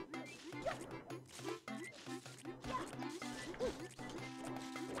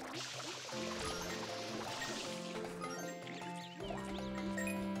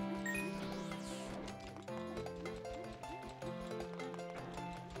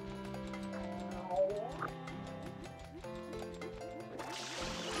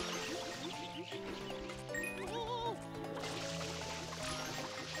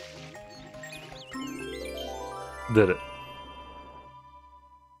 Did it.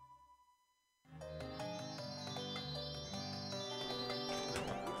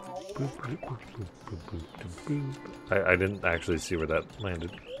 I didn't actually see where that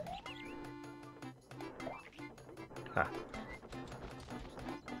landed. Ah.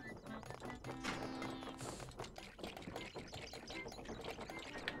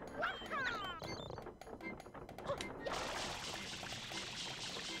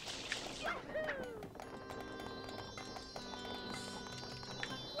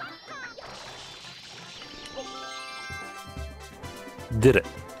 Did it.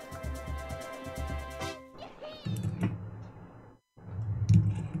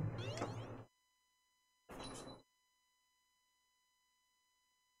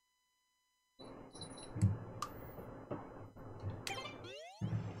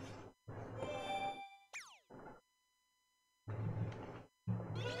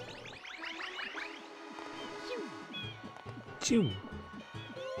 Chew.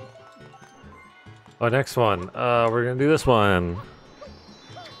 Oh, next one. We're gonna do this one.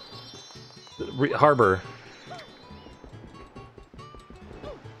 Harbor.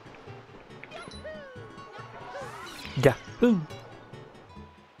 Yeah. Boom.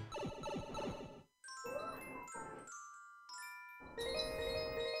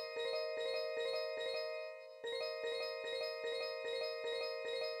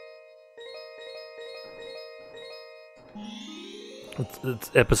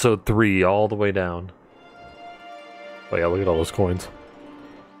 It's episode 3 all the way down. Oh yeah, look at all those coins.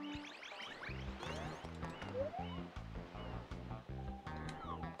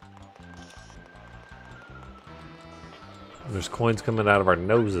 There's coins coming out of our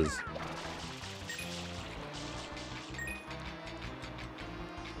noses.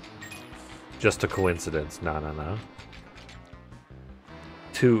 Just a coincidence. No, no, no.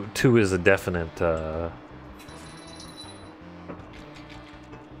 Two is a definite,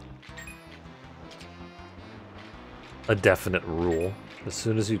 a definite rule. As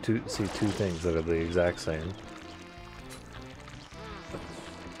soon as you see two things that are the exact same.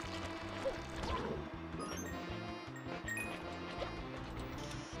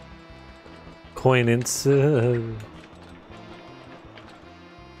 Coin insert.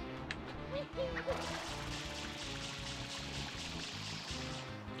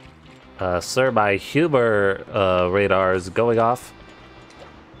 Sir, my humor radar is going off.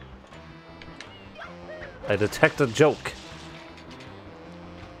 I detect a joke.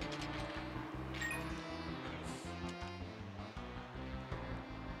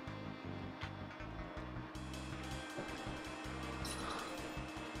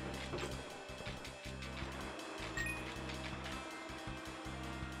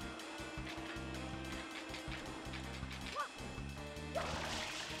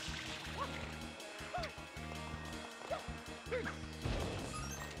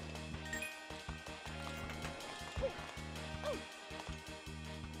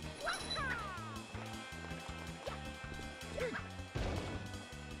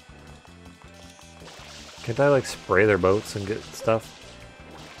 Can't I like spray their boats and get stuff?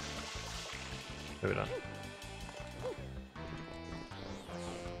 Maybe not.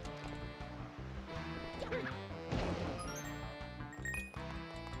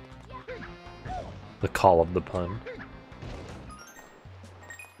 The call of the pun. I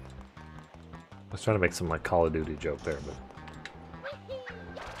was trying to make some like Call of Duty joke there, but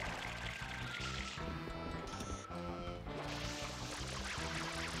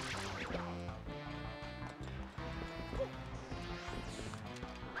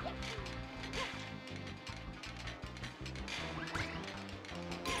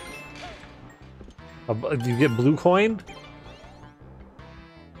do you get blue coin?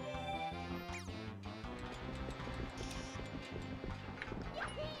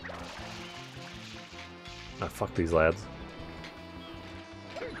 Ah, fuck these lads.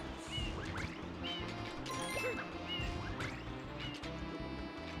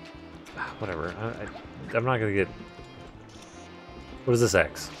 Ah, whatever. I'm not gonna get... What is this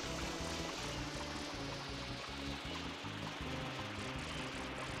X?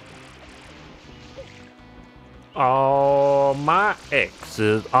 All my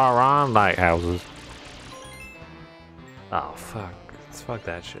exes are on lighthouses. Oh, fuck. Fuck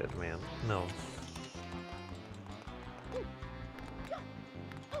that shit, man. No.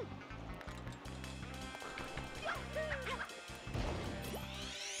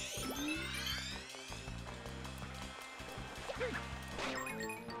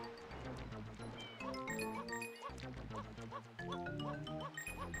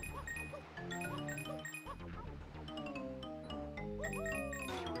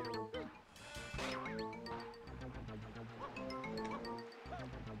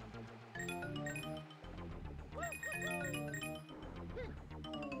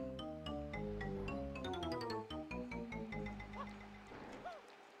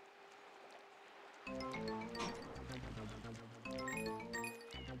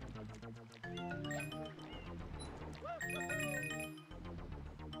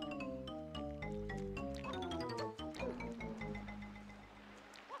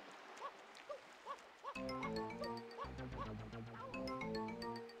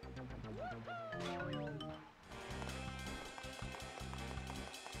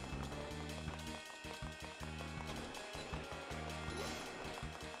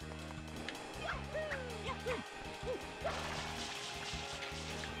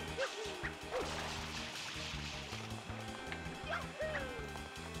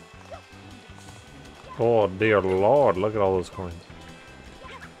 Oh dear lord, look at all those coins.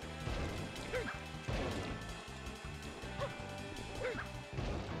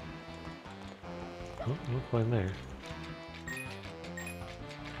 Oh, no coin there.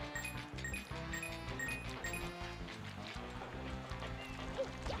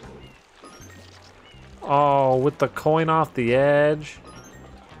 Oh, with the coin off the edge.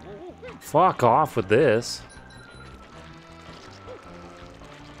 Fuck off with this.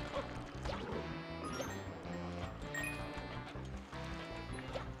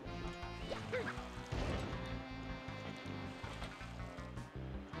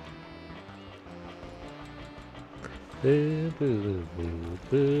 Boop, boop, boop,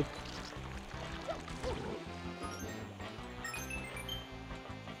 boop.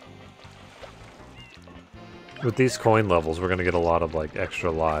 With these coin levels, we're gonna get a lot of like extra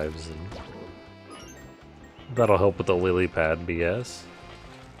lives, and that'll help with the lily pad BS.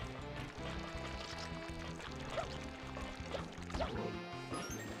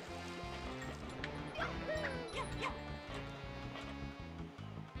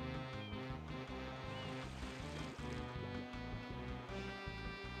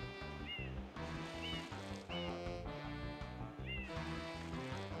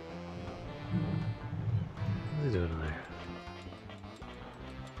 What are they doing there?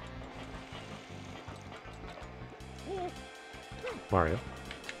 Mario.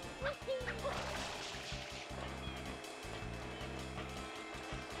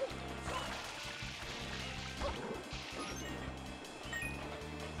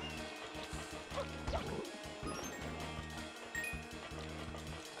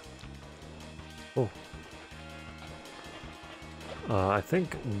 Oh. I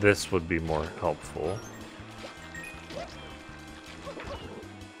think this would be more helpful.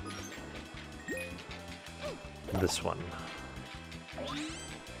 This one.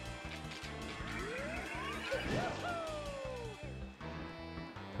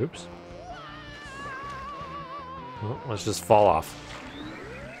 Oops. Well, let's just fall off.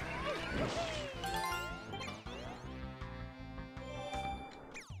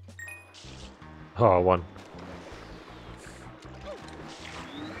 Oh, one.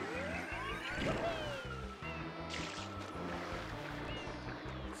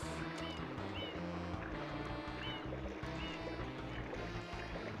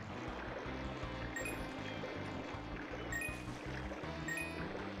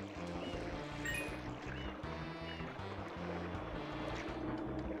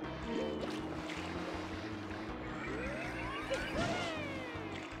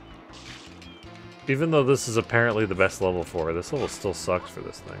 Even though this is apparently the best level for it, this level still sucks for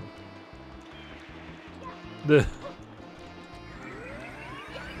this thing.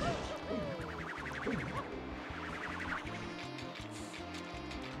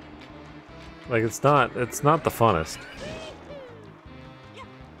 Like it's not the funnest.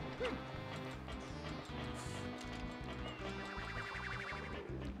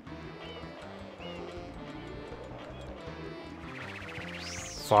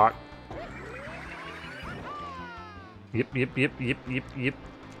 Fuck. Yep.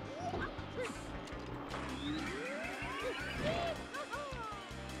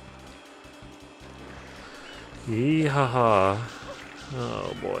 Yee-ha-ha.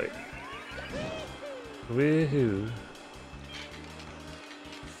 Oh boy. Woohoo.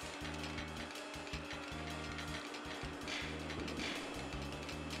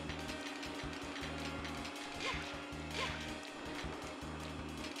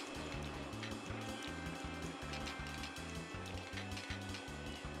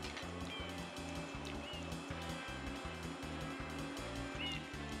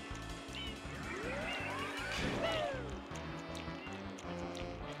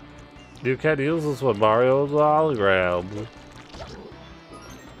 You can't use this with Mario's hologram.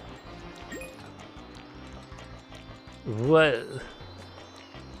 What?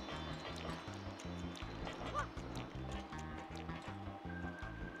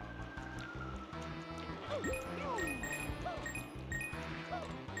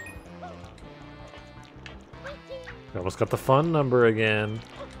 Almost got the fun number again.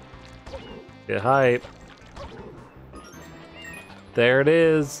 Get hype. There it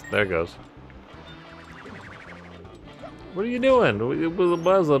is. There it goes. What are you doing? It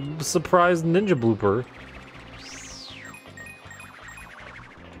was a surprise ninja blooper.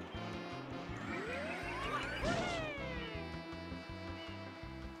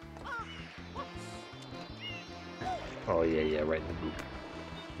 Oh yeah, right in the goop.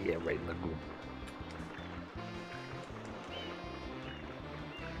 Yeah, right in the goop.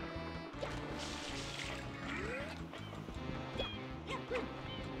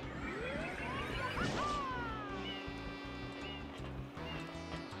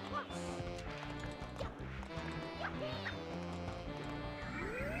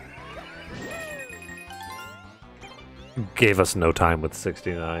 Gave us no time with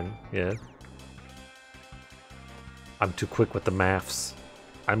 69, yeah. I'm too quick with the maths.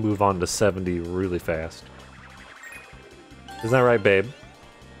 I move on to 70 really fast. Isn't that right, babe?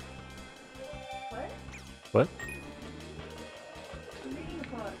 What? What? I'm reading a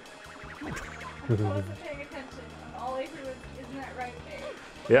book. I wasn't paying attention. All I heard was, isn't that right, babe?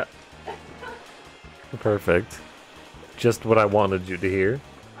 Yeah. Perfect. Just what I wanted you to hear.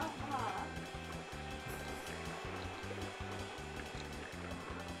 Uh-huh.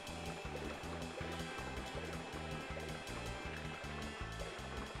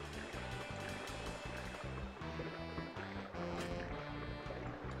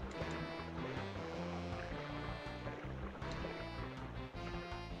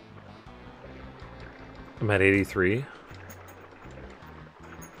 I'm at 83.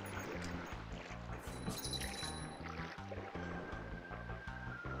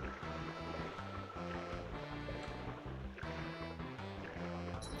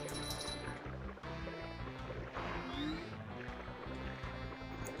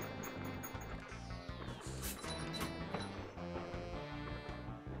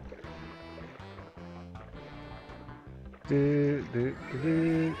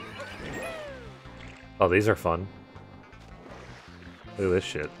 Oh, these are fun. Look at this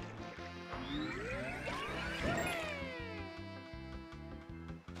shit.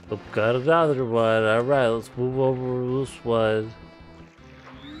 Oh, got another one. Alright, let's move over to this one.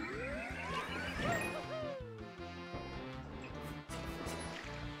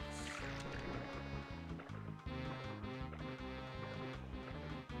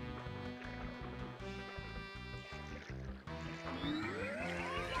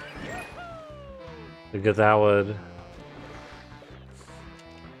 Look at that one.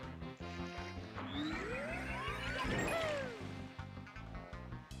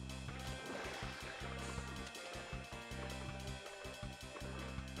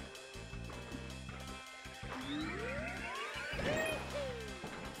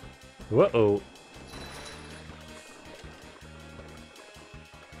 Whoa.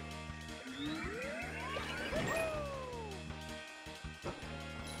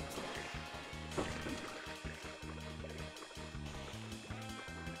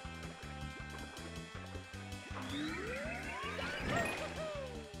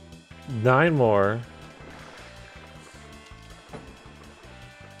 Nine more.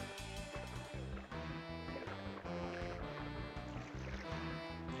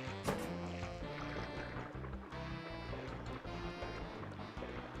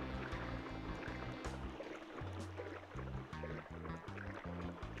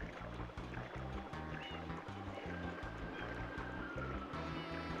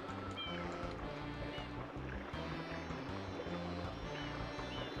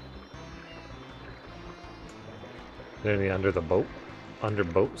 Any under the boat? Under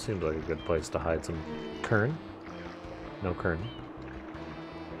boat seems like a good place to hide some kern. No kern.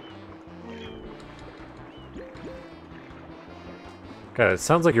 God, it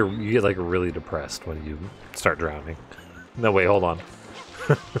sounds like you get like really depressed when you start drowning. No, wait, hold on.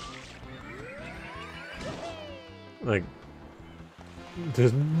 Like,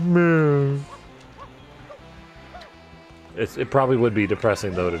 just move. It probably would be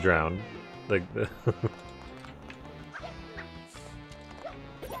depressing though to drown. Like.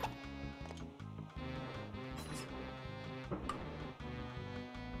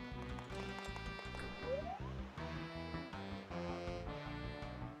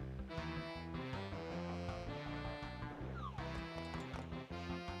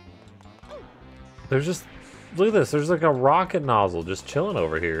 There's just, look at this, there's like a rocket nozzle just chilling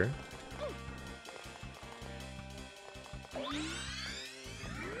over here.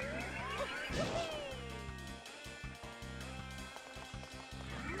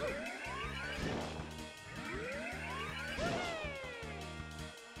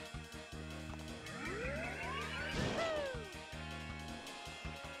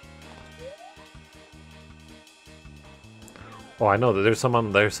 Oh, I know that there's some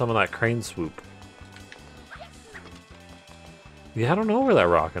on that crane swoop. Yeah, I don't know where that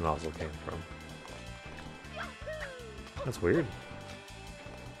rocket nozzle came from. That's weird.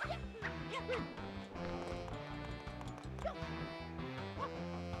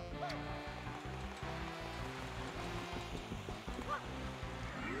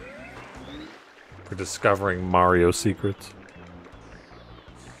 For discovering Mario secrets.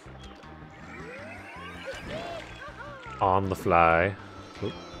 On the fly.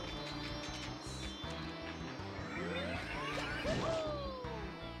 Oop.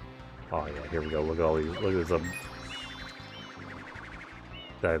 Oh yeah, here we go. Look at all these. Look at this.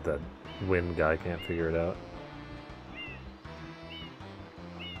 That wind guy can't figure it out.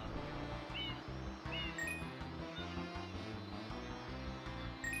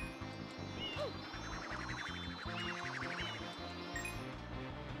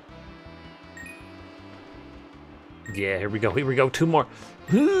 Yeah, here we go. Here we go. 2 more.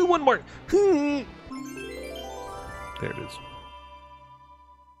 One more. There it is.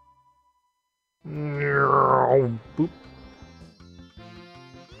 Boop.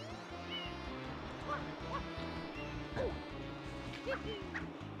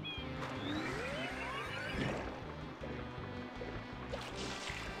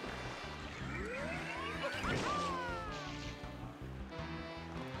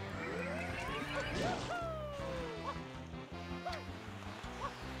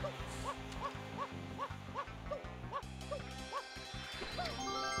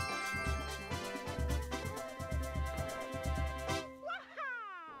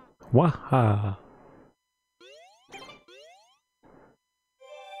 Waha.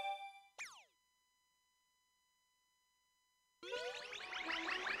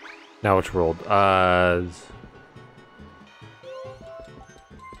 Now which world?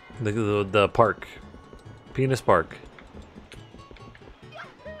 The park. Penis Park.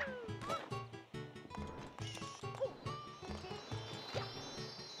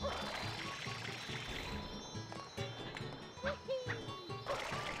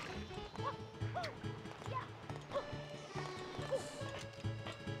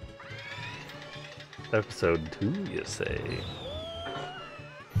 Episode 2, you say?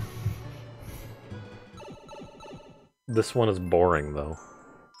 This one is boring, though.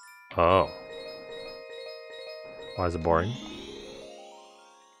 Oh. Why is it boring?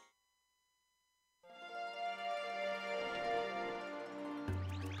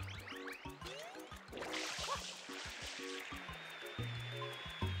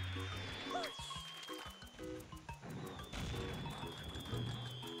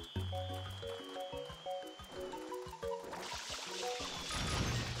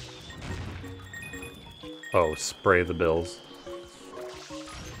 Oh, spray the bills.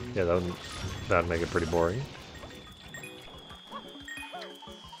 Yeah, that'd make it pretty boring.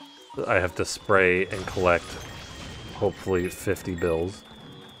 I have to spray and collect, hopefully, 50 bills.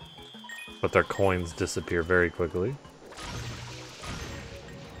 But their coins disappear very quickly.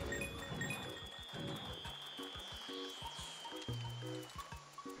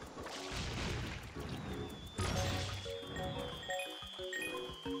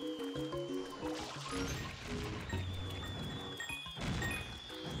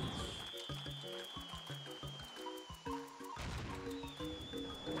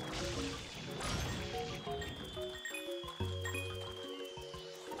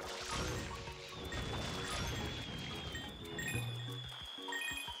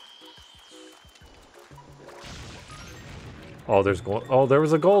 Oh, there's gold. Oh, there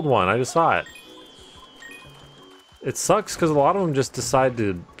was a gold one. I just saw it. It sucks because a lot of them just decide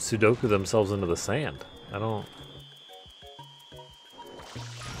to Sudoku themselves into the sand. I don't...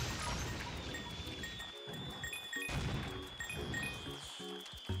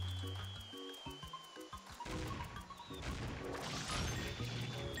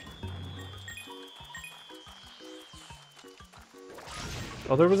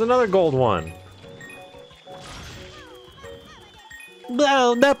 Oh, there was another gold one.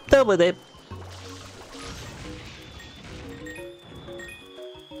 No, not done with it.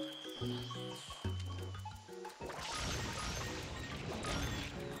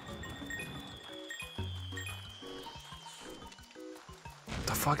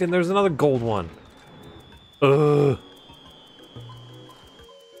 The fucking, there's another gold one. Ugh.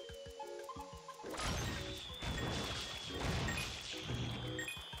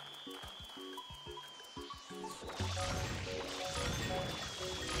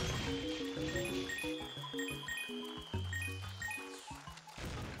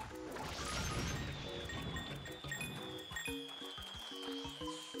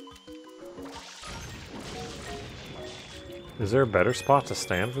 Is there a better spot to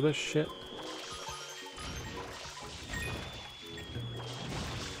stand for this shit?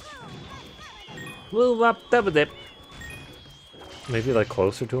 Maybe like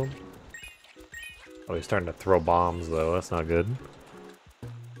closer to him? Oh, he's starting to throw bombs though, that's not good.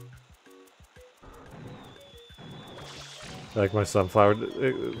 I like my sunflower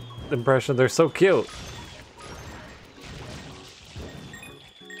impression, they're so cute!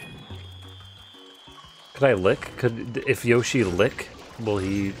 Could I lick? If Yoshi lick, will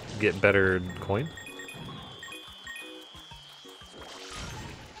he get better coin?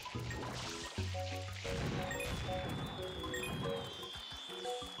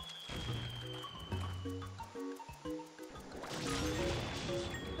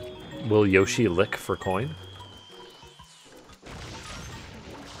 Will Yoshi lick for coin?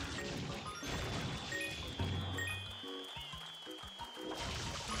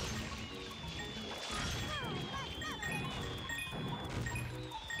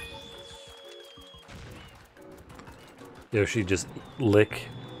 Yoshi just lick.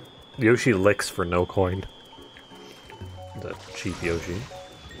 Yoshi licks for no coin. That cheap Yoshi.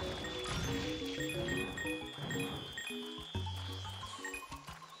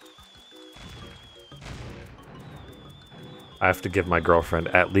 I have to give my girlfriend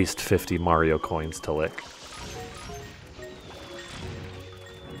at least 50 Mario coins to lick.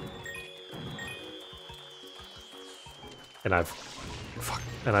 And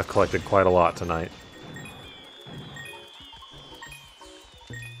I've collected quite a lot tonight.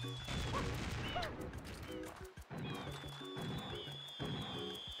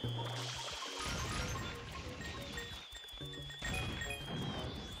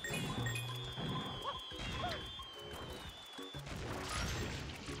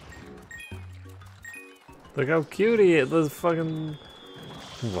 Look how cute he is. This fucking...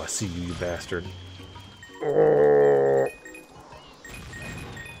 Ooh, I see you, you bastard. Oh.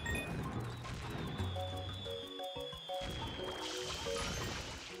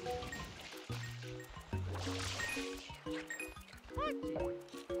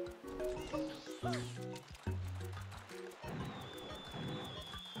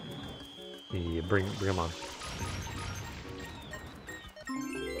 Yeah, bring him on.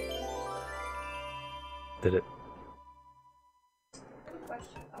 Did it?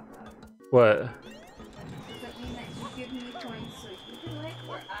 Question about that. What? Does that mean that you give me points so you can lick,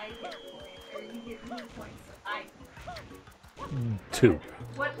 or I get points, or you give me points so I can? 2.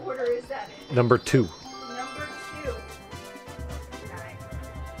 What order is that in? Number 2. Number 2. Nine.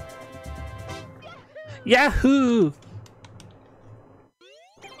 Yahoo!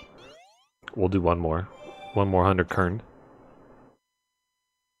 We'll do one more. One more 100 kern.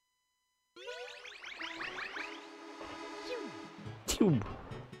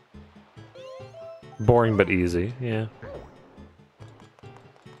 Boring but easy, yeah.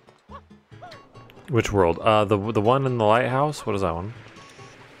 Which world? The one in the lighthouse? What is that one?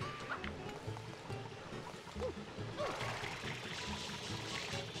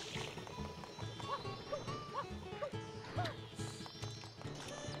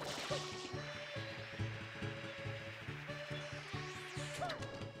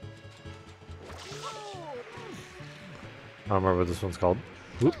 I don't remember what this one's called.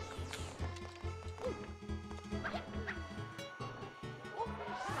 Whoop.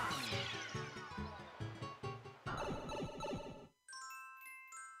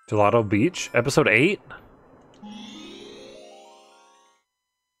 Gelato Beach, episode 8?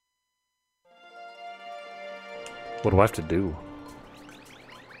 What do I have to do?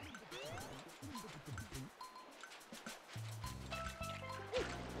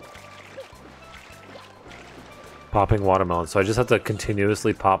 Popping watermelons, so I just have to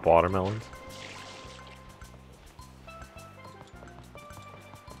continuously pop watermelons?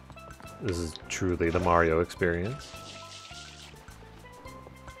 This is truly the Mario experience.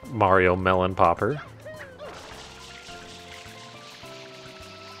 Mario Melon Popper.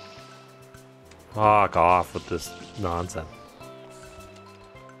 Fuck off with this nonsense.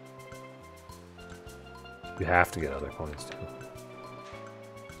 You have to get other coins too.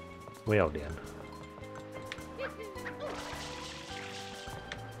 Well done.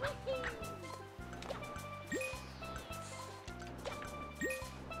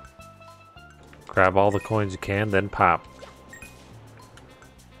 Grab all the coins you can, then pop.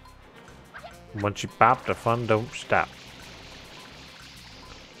 Once you pop, the fun don't stop.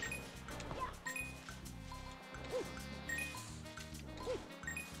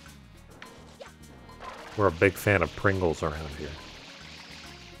 We're a big fan of Pringles around here.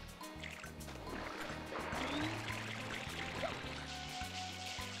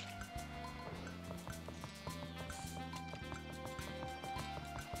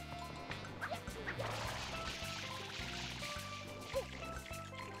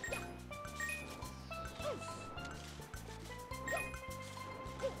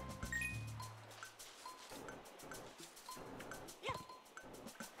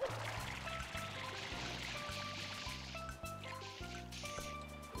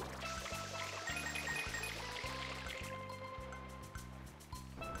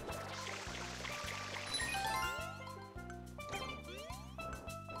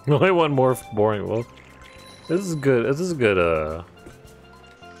 Only one more boring. Well, this is good. This is a good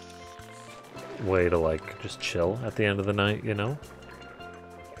way to like just chill at the end of the night, you know?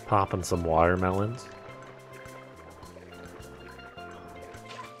 Popping some watermelons.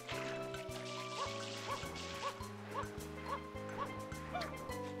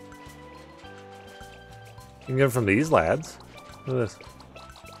 You can get it from these lads. Look at this.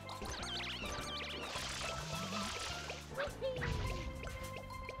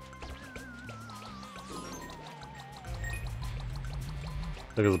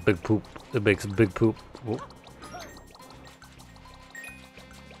 Look at the big poop. It makes a big poop. Whoop.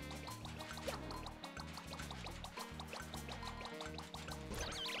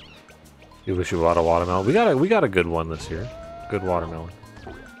 You wish you bought a watermelon. We got a good one this year. Good watermelon.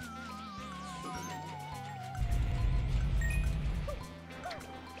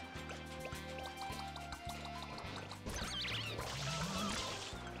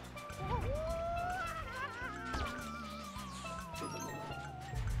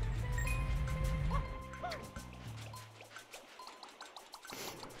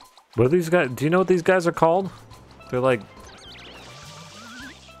 What are these guys? Do you know what these guys are called? They're like...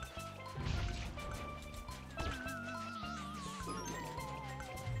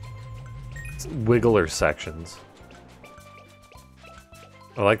 wiggler sections.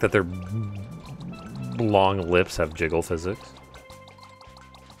 I like that their long lips have jiggle physics.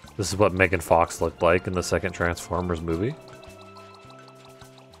 This is what Megan Fox looked like in the second Transformers movie.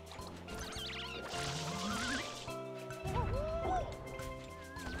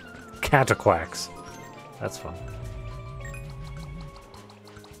 Cataquacks. That's fun.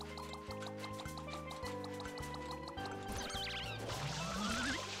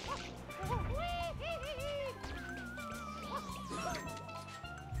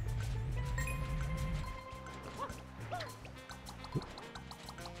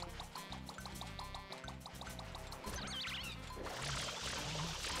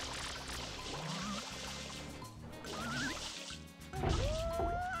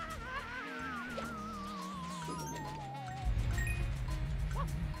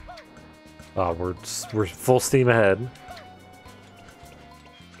 Oh, we're full steam ahead.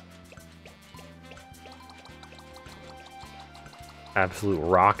 Absolute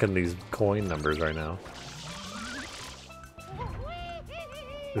rocking these coin numbers right now.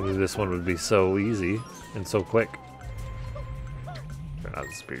 This one would be so easy and so quick. They're not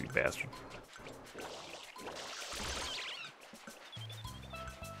the speedy bastard.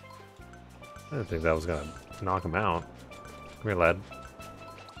 I didn't think that was gonna knock him out. Come here, lad.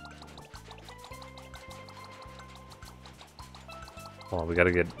 Hold on, we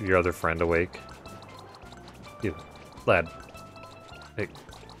gotta get your other friend awake. You, lad. Hey.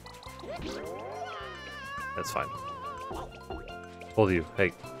 That's fine. Both of you,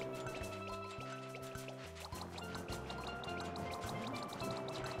 hey.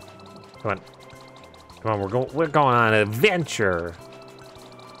 Come on. Come on, we're going on an adventure.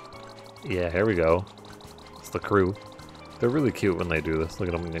 Yeah, here we go. It's the crew. They're really cute when they do this. Look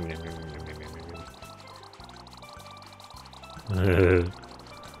at them.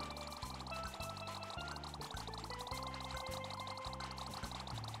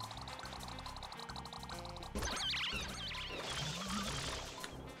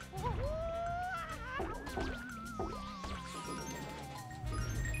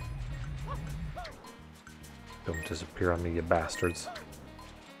 Don't disappear on me, you bastards.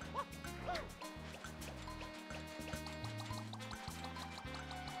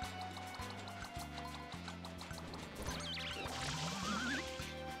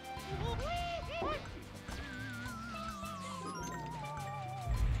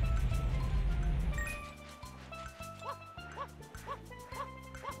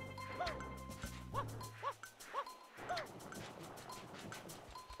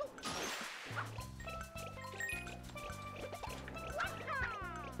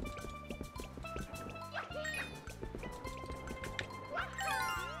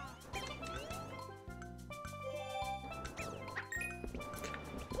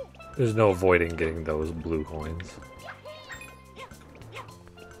 There's no avoiding getting those blue coins.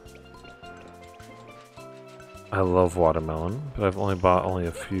 I love watermelon, but I've only bought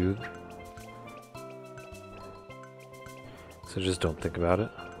a few. So just don't think about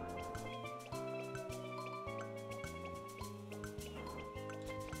it.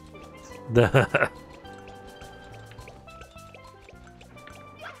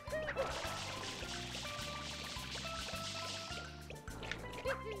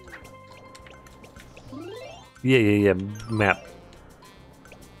 Yeah, map.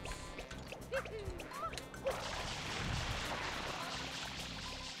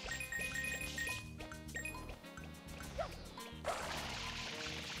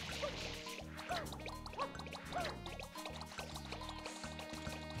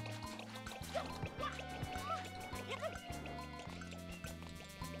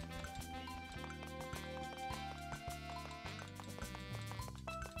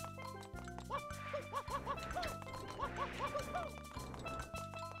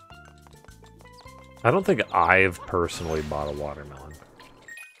 I don't think I've personally bought a watermelon.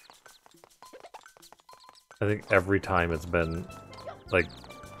 I think every time it's been, like,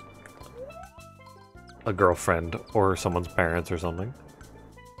 a girlfriend or someone's parents or something.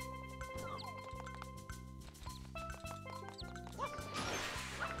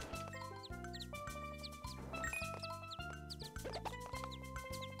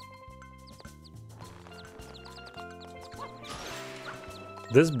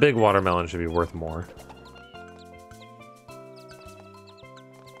 This big watermelon should be worth more.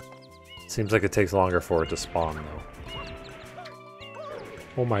 Seems like it takes longer for it to spawn, though.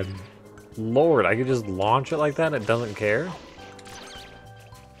 Oh my lord, I could just launch it like that and it doesn't care?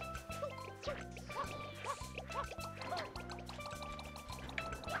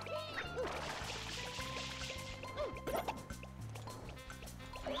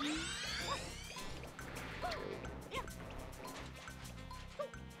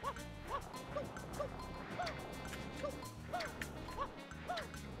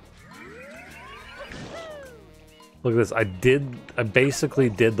 Look at this, I basically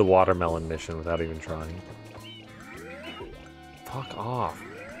did the watermelon mission without even trying. Fuck off.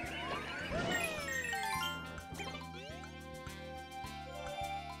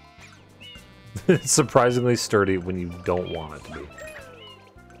 It's surprisingly sturdy when you don't want it to be.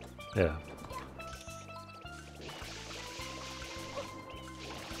 Yeah.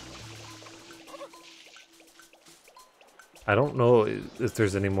 I don't know if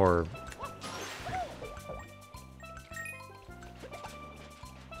there's any more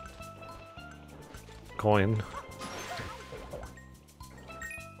coin.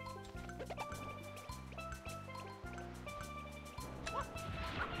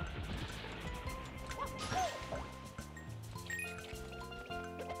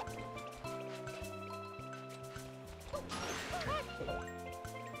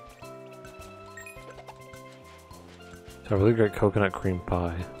 A really great coconut cream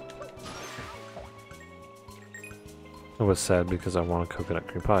pie. I was sad because I want a coconut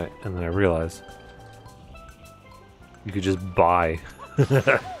cream pie, and then I realized you could just buy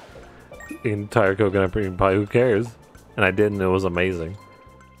the entire coconut cream pie, who cares? And I did, and it was amazing.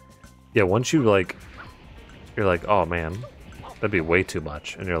 Yeah, once you like, you're like, oh man, that'd be way too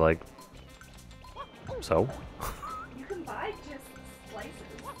much. And you're like, so? You can buy just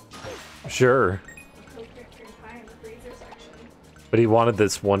slices. Sure. Coconut cream pie in the freezer section. But he wanted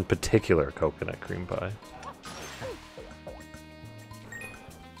this one particular coconut cream pie.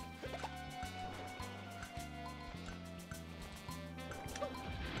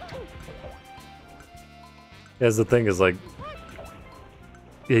 As the thing is like,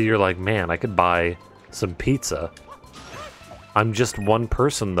 yeah, you're like, man, I could buy some pizza. I'm just one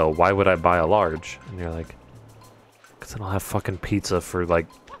person though. Why would I buy a large? And you're like, because then I'll have fucking pizza for like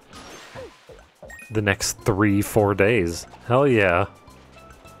the next 3-4 days. Hell yeah.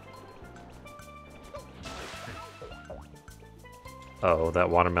 Uh oh, that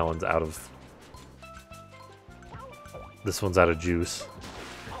watermelon's out of. This one's out of juice.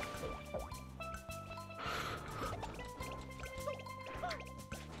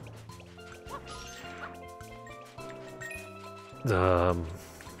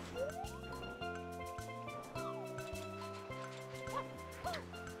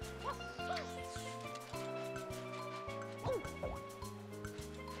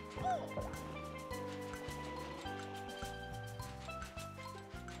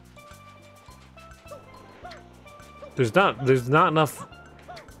 There's not enough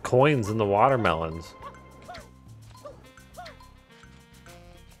coins in the watermelons.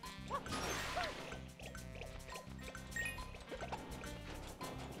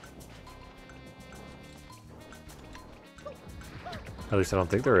 At least I don't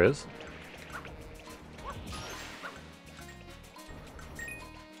think there is.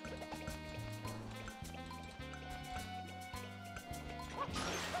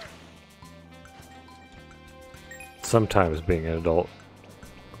 Sometimes being an adult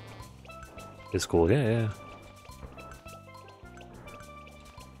is cool. Yeah, yeah.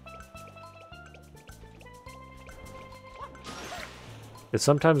 It's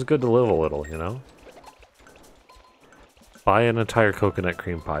sometimes good to live a little, you know? Buy an entire coconut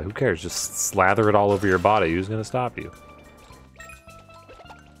cream pie. Who cares? Just slather it all over your body. Who's gonna stop you?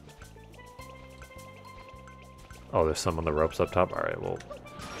 Oh, there's some on the ropes up top? Alright, well.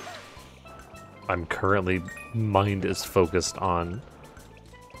 I'm currently... mind is focused on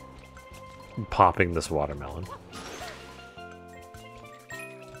popping this watermelon.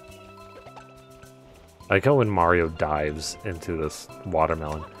 I like how when Mario dives into this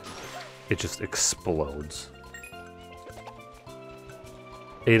watermelon, it just explodes.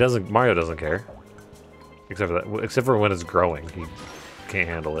 Mario doesn't care. Except for when it's growing, he can't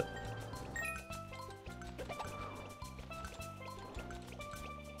handle it.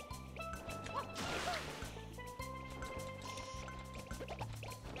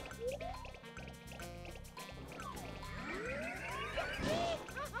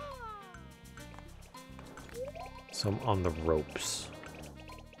 Some on the ropes.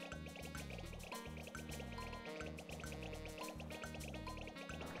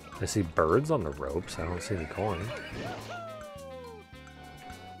 I see birds on the ropes. I don't see any coin.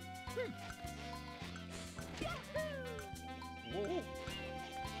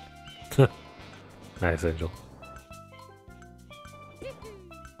 Nice, Angel.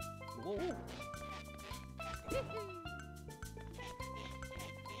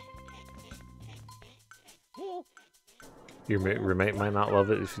 Your roommate might not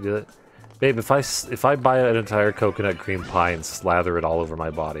love it if you do it. Babe, if I buy an entire coconut cream pie and slather it all over my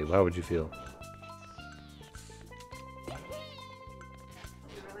body, how would you feel?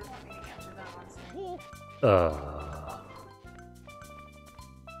 You really want me to answer that one,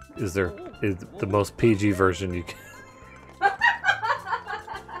 sir? Is the most PG version you can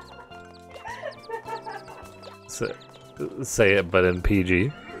say it, but in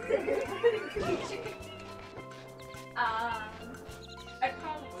PG? I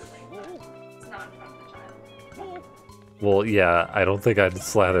probably like that. It's not in front of the child. Well, yeah, I don't think I'd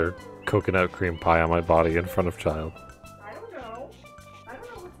slather coconut cream pie on my body in front of child. I don't know. I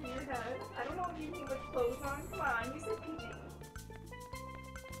don't know what's in your head. I don't know if you need with clothes on. Come on, you said PG.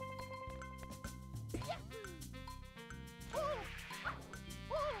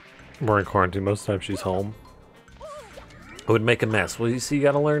 We're in quarantine most of the time she's home. It would make a mess. Well, you see, you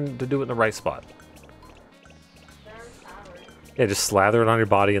gotta learn to do it in the right spot. Yeah, just slather it on your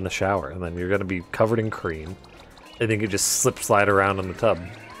body in the shower, and then you're gonna be covered in cream. And then you just slide around in the tub.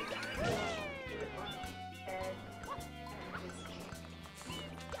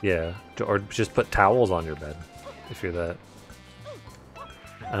 Yeah, or just put towels on your bed, if you're that.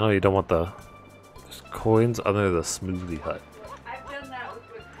 I know you don't want the coins under the smoothie hut. I've done that with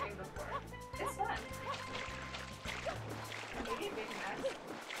whipped cream before. It's fun. Maybe a big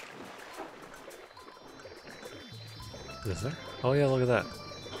mess. Is there? Oh yeah, look at that.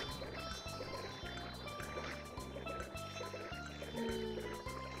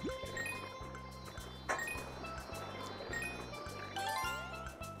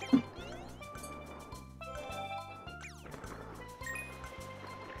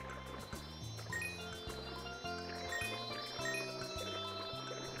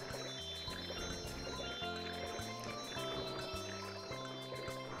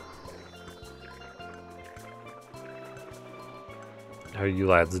 How are you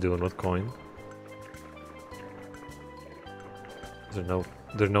lads doing with coin? Is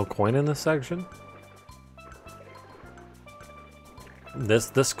there's no coin in this section?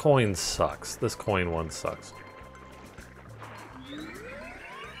 This coin sucks. This coin one sucks.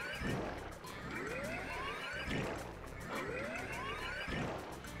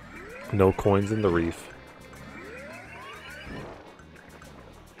 No coins in the reef.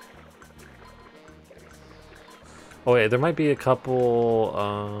 Oh yeah, there might be a couple,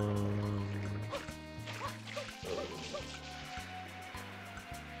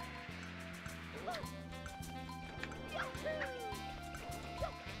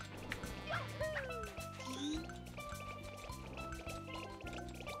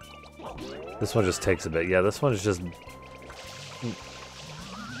 This one just takes a bit. Yeah, this one is just...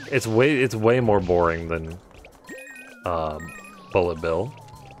 It's way more boring than, Bullet Bill.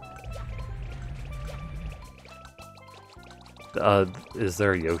 Is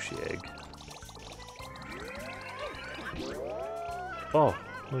there a Yoshi egg? Oh,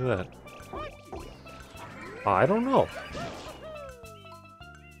 look at that. I don't know.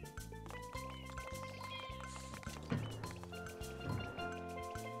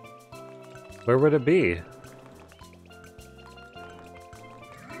 Where would it be?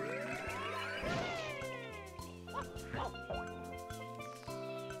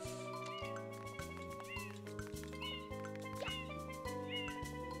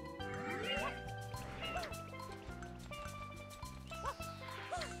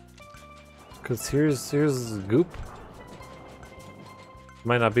 Because here's Goop.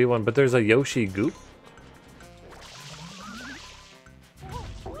 Might not be one, but there's a Yoshi Goop.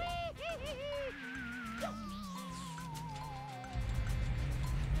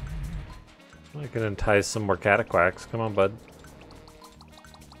 I can entice some more Cataquacks. Come on, bud.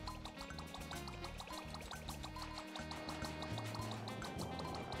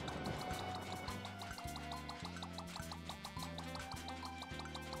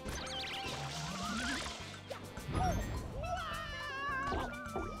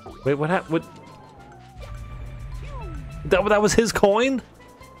 Wait, what happened? What? That was his coin?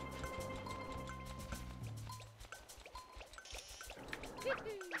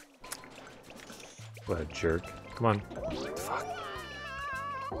 What a jerk. Come on. Fuck.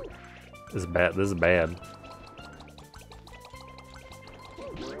 This is bad. This is bad.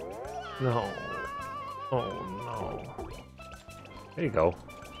 No. Oh no. There you go.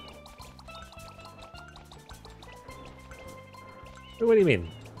 What do you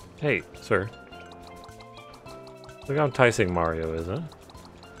mean? Hey, sir. Look how enticing Mario is, huh?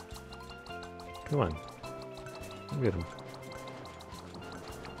 Come on. Look at him.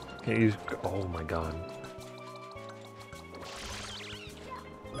 Can't use... Oh my god.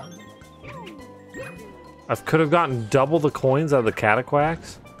 I could have gotten double the coins out of the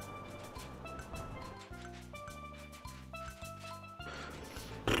Cataquax.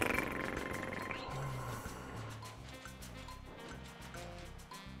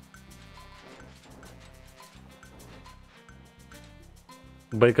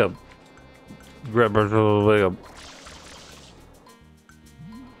 Wake up. Wake up.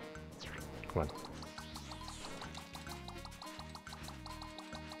 Come on.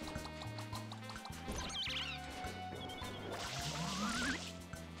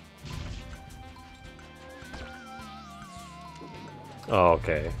 Oh,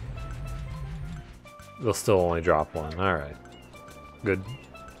 okay. They'll still only drop one. Alright. Good.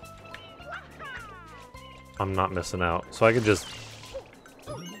 I'm not missing out. So I could just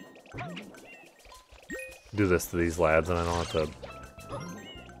do this to these lads and I don't have to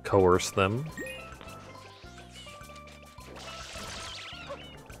coerce them.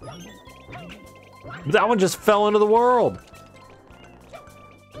 That one just fell into the world!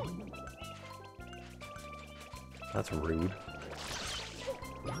 That's rude.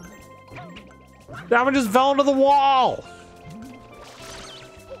 That one just fell into the wall!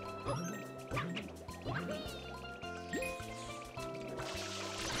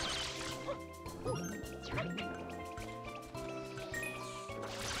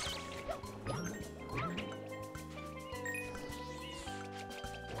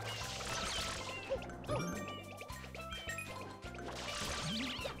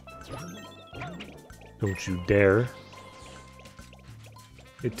 Don't you dare.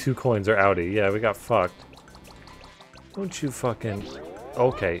 The 2 coins are outie. Yeah, we got fucked. Don't you fucking...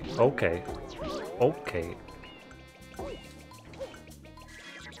 Okay, okay. Okay.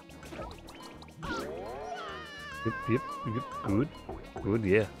 Yep. Good. Good,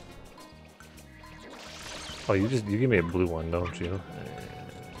 yeah. Oh, you give me a blue one, don't you?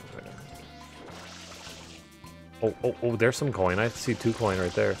 Oh, there's some coin. I see 2 coin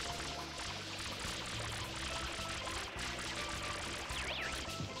right there.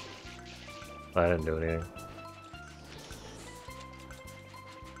 I didn't do anything.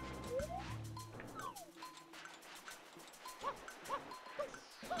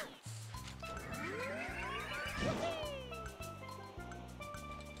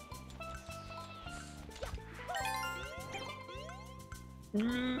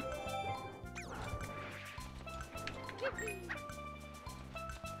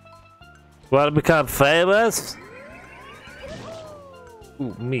 Want to become famous?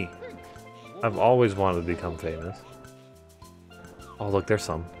 Ooh, me. I've always wanted to become famous. Oh, look, there's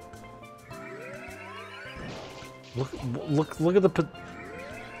some. Look at the...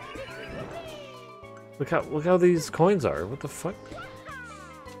 Look how these coins are. What the fuck?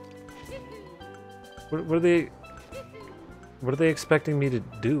 What are they expecting me to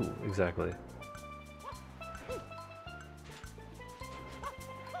do exactly?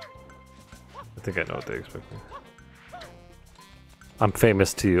 I think I know what they expect me. I'm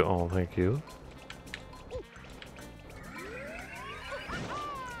famous to you. Oh, thank you.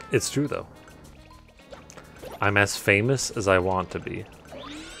 It's true, though. I'm as famous as I want to be.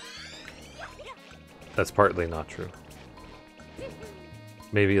 That's partly not true.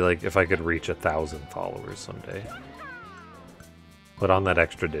 Maybe, like, if I could reach 1,000 followers someday. But on that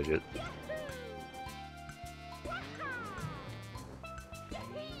extra digit.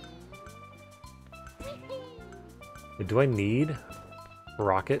 Do I need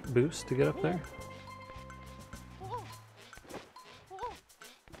rocket boost to get up there?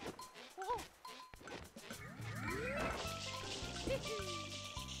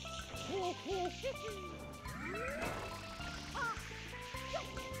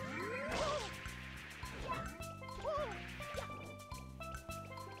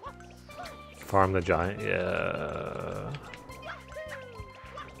 Farm the giant, yeah.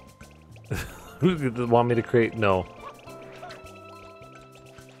 Who want me to create? No.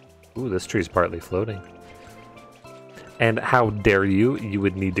 Ooh, this tree's partly floating. And how dare you? You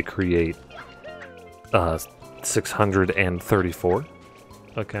would need to create 634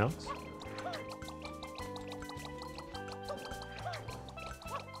 accounts.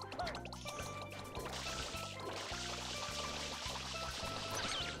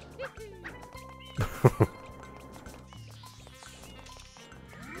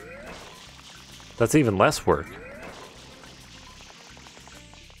 That's even less work.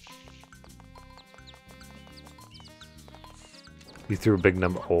 You threw a big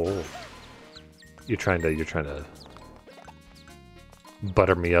number. Oh, you're trying to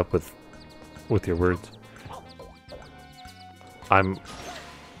butter me up with your words. I'm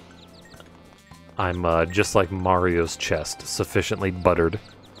just like Mario's chest, sufficiently buttered.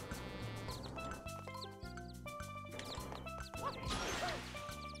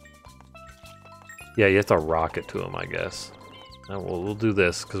 Yeah, you have to rock it to him, I guess. We'll do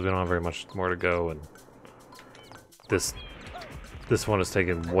this because we don't have very much more to go, and this one is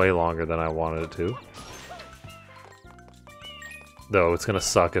taking way longer than I wanted it to. Though it's gonna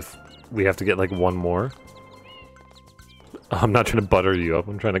suck if we have to get like one more. I'm not trying to butter you up.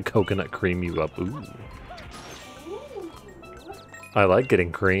 I'm trying to coconut cream you up. Ooh. I like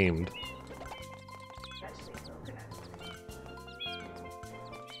getting creamed.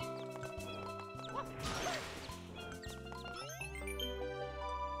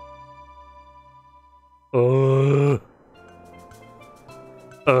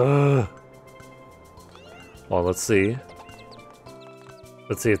 Well, let's see.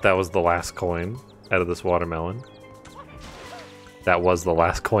 Let's see if that was the last coin out of this watermelon. That was the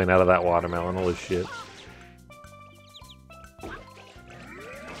last coin out of that watermelon. Holy shit.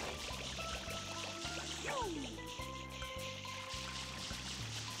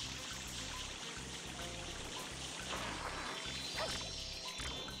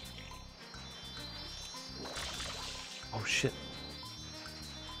 Oh shit.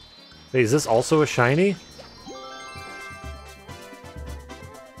 Wait, is this also a shiny?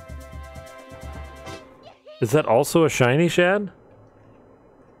 Is that also a shiny, Shad?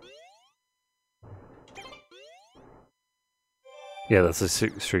 Yeah, that's a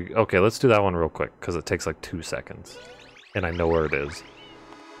streak. Okay, let's do that one real quick, because it takes like 2 seconds. And I know where it is.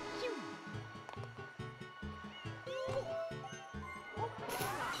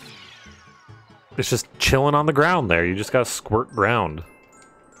 It's just chilling on the ground there. You just gotta squirt ground.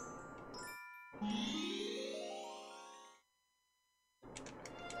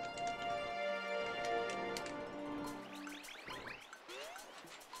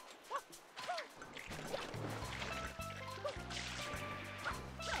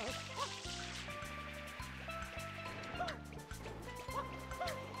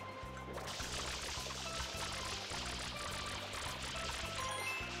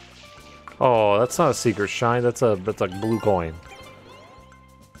 Oh, that's not a secret shine. That's a blue coin.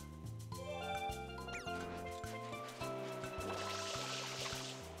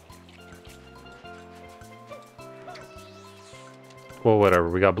 Well,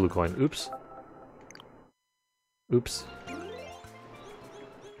 whatever. We got blue coin. Oops. Oops.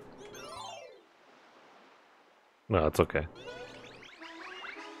 No, it's okay.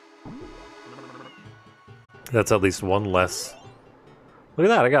 That's at least one less. Look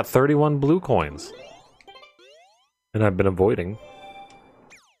at that, I got 31 blue coins. And I've been avoiding.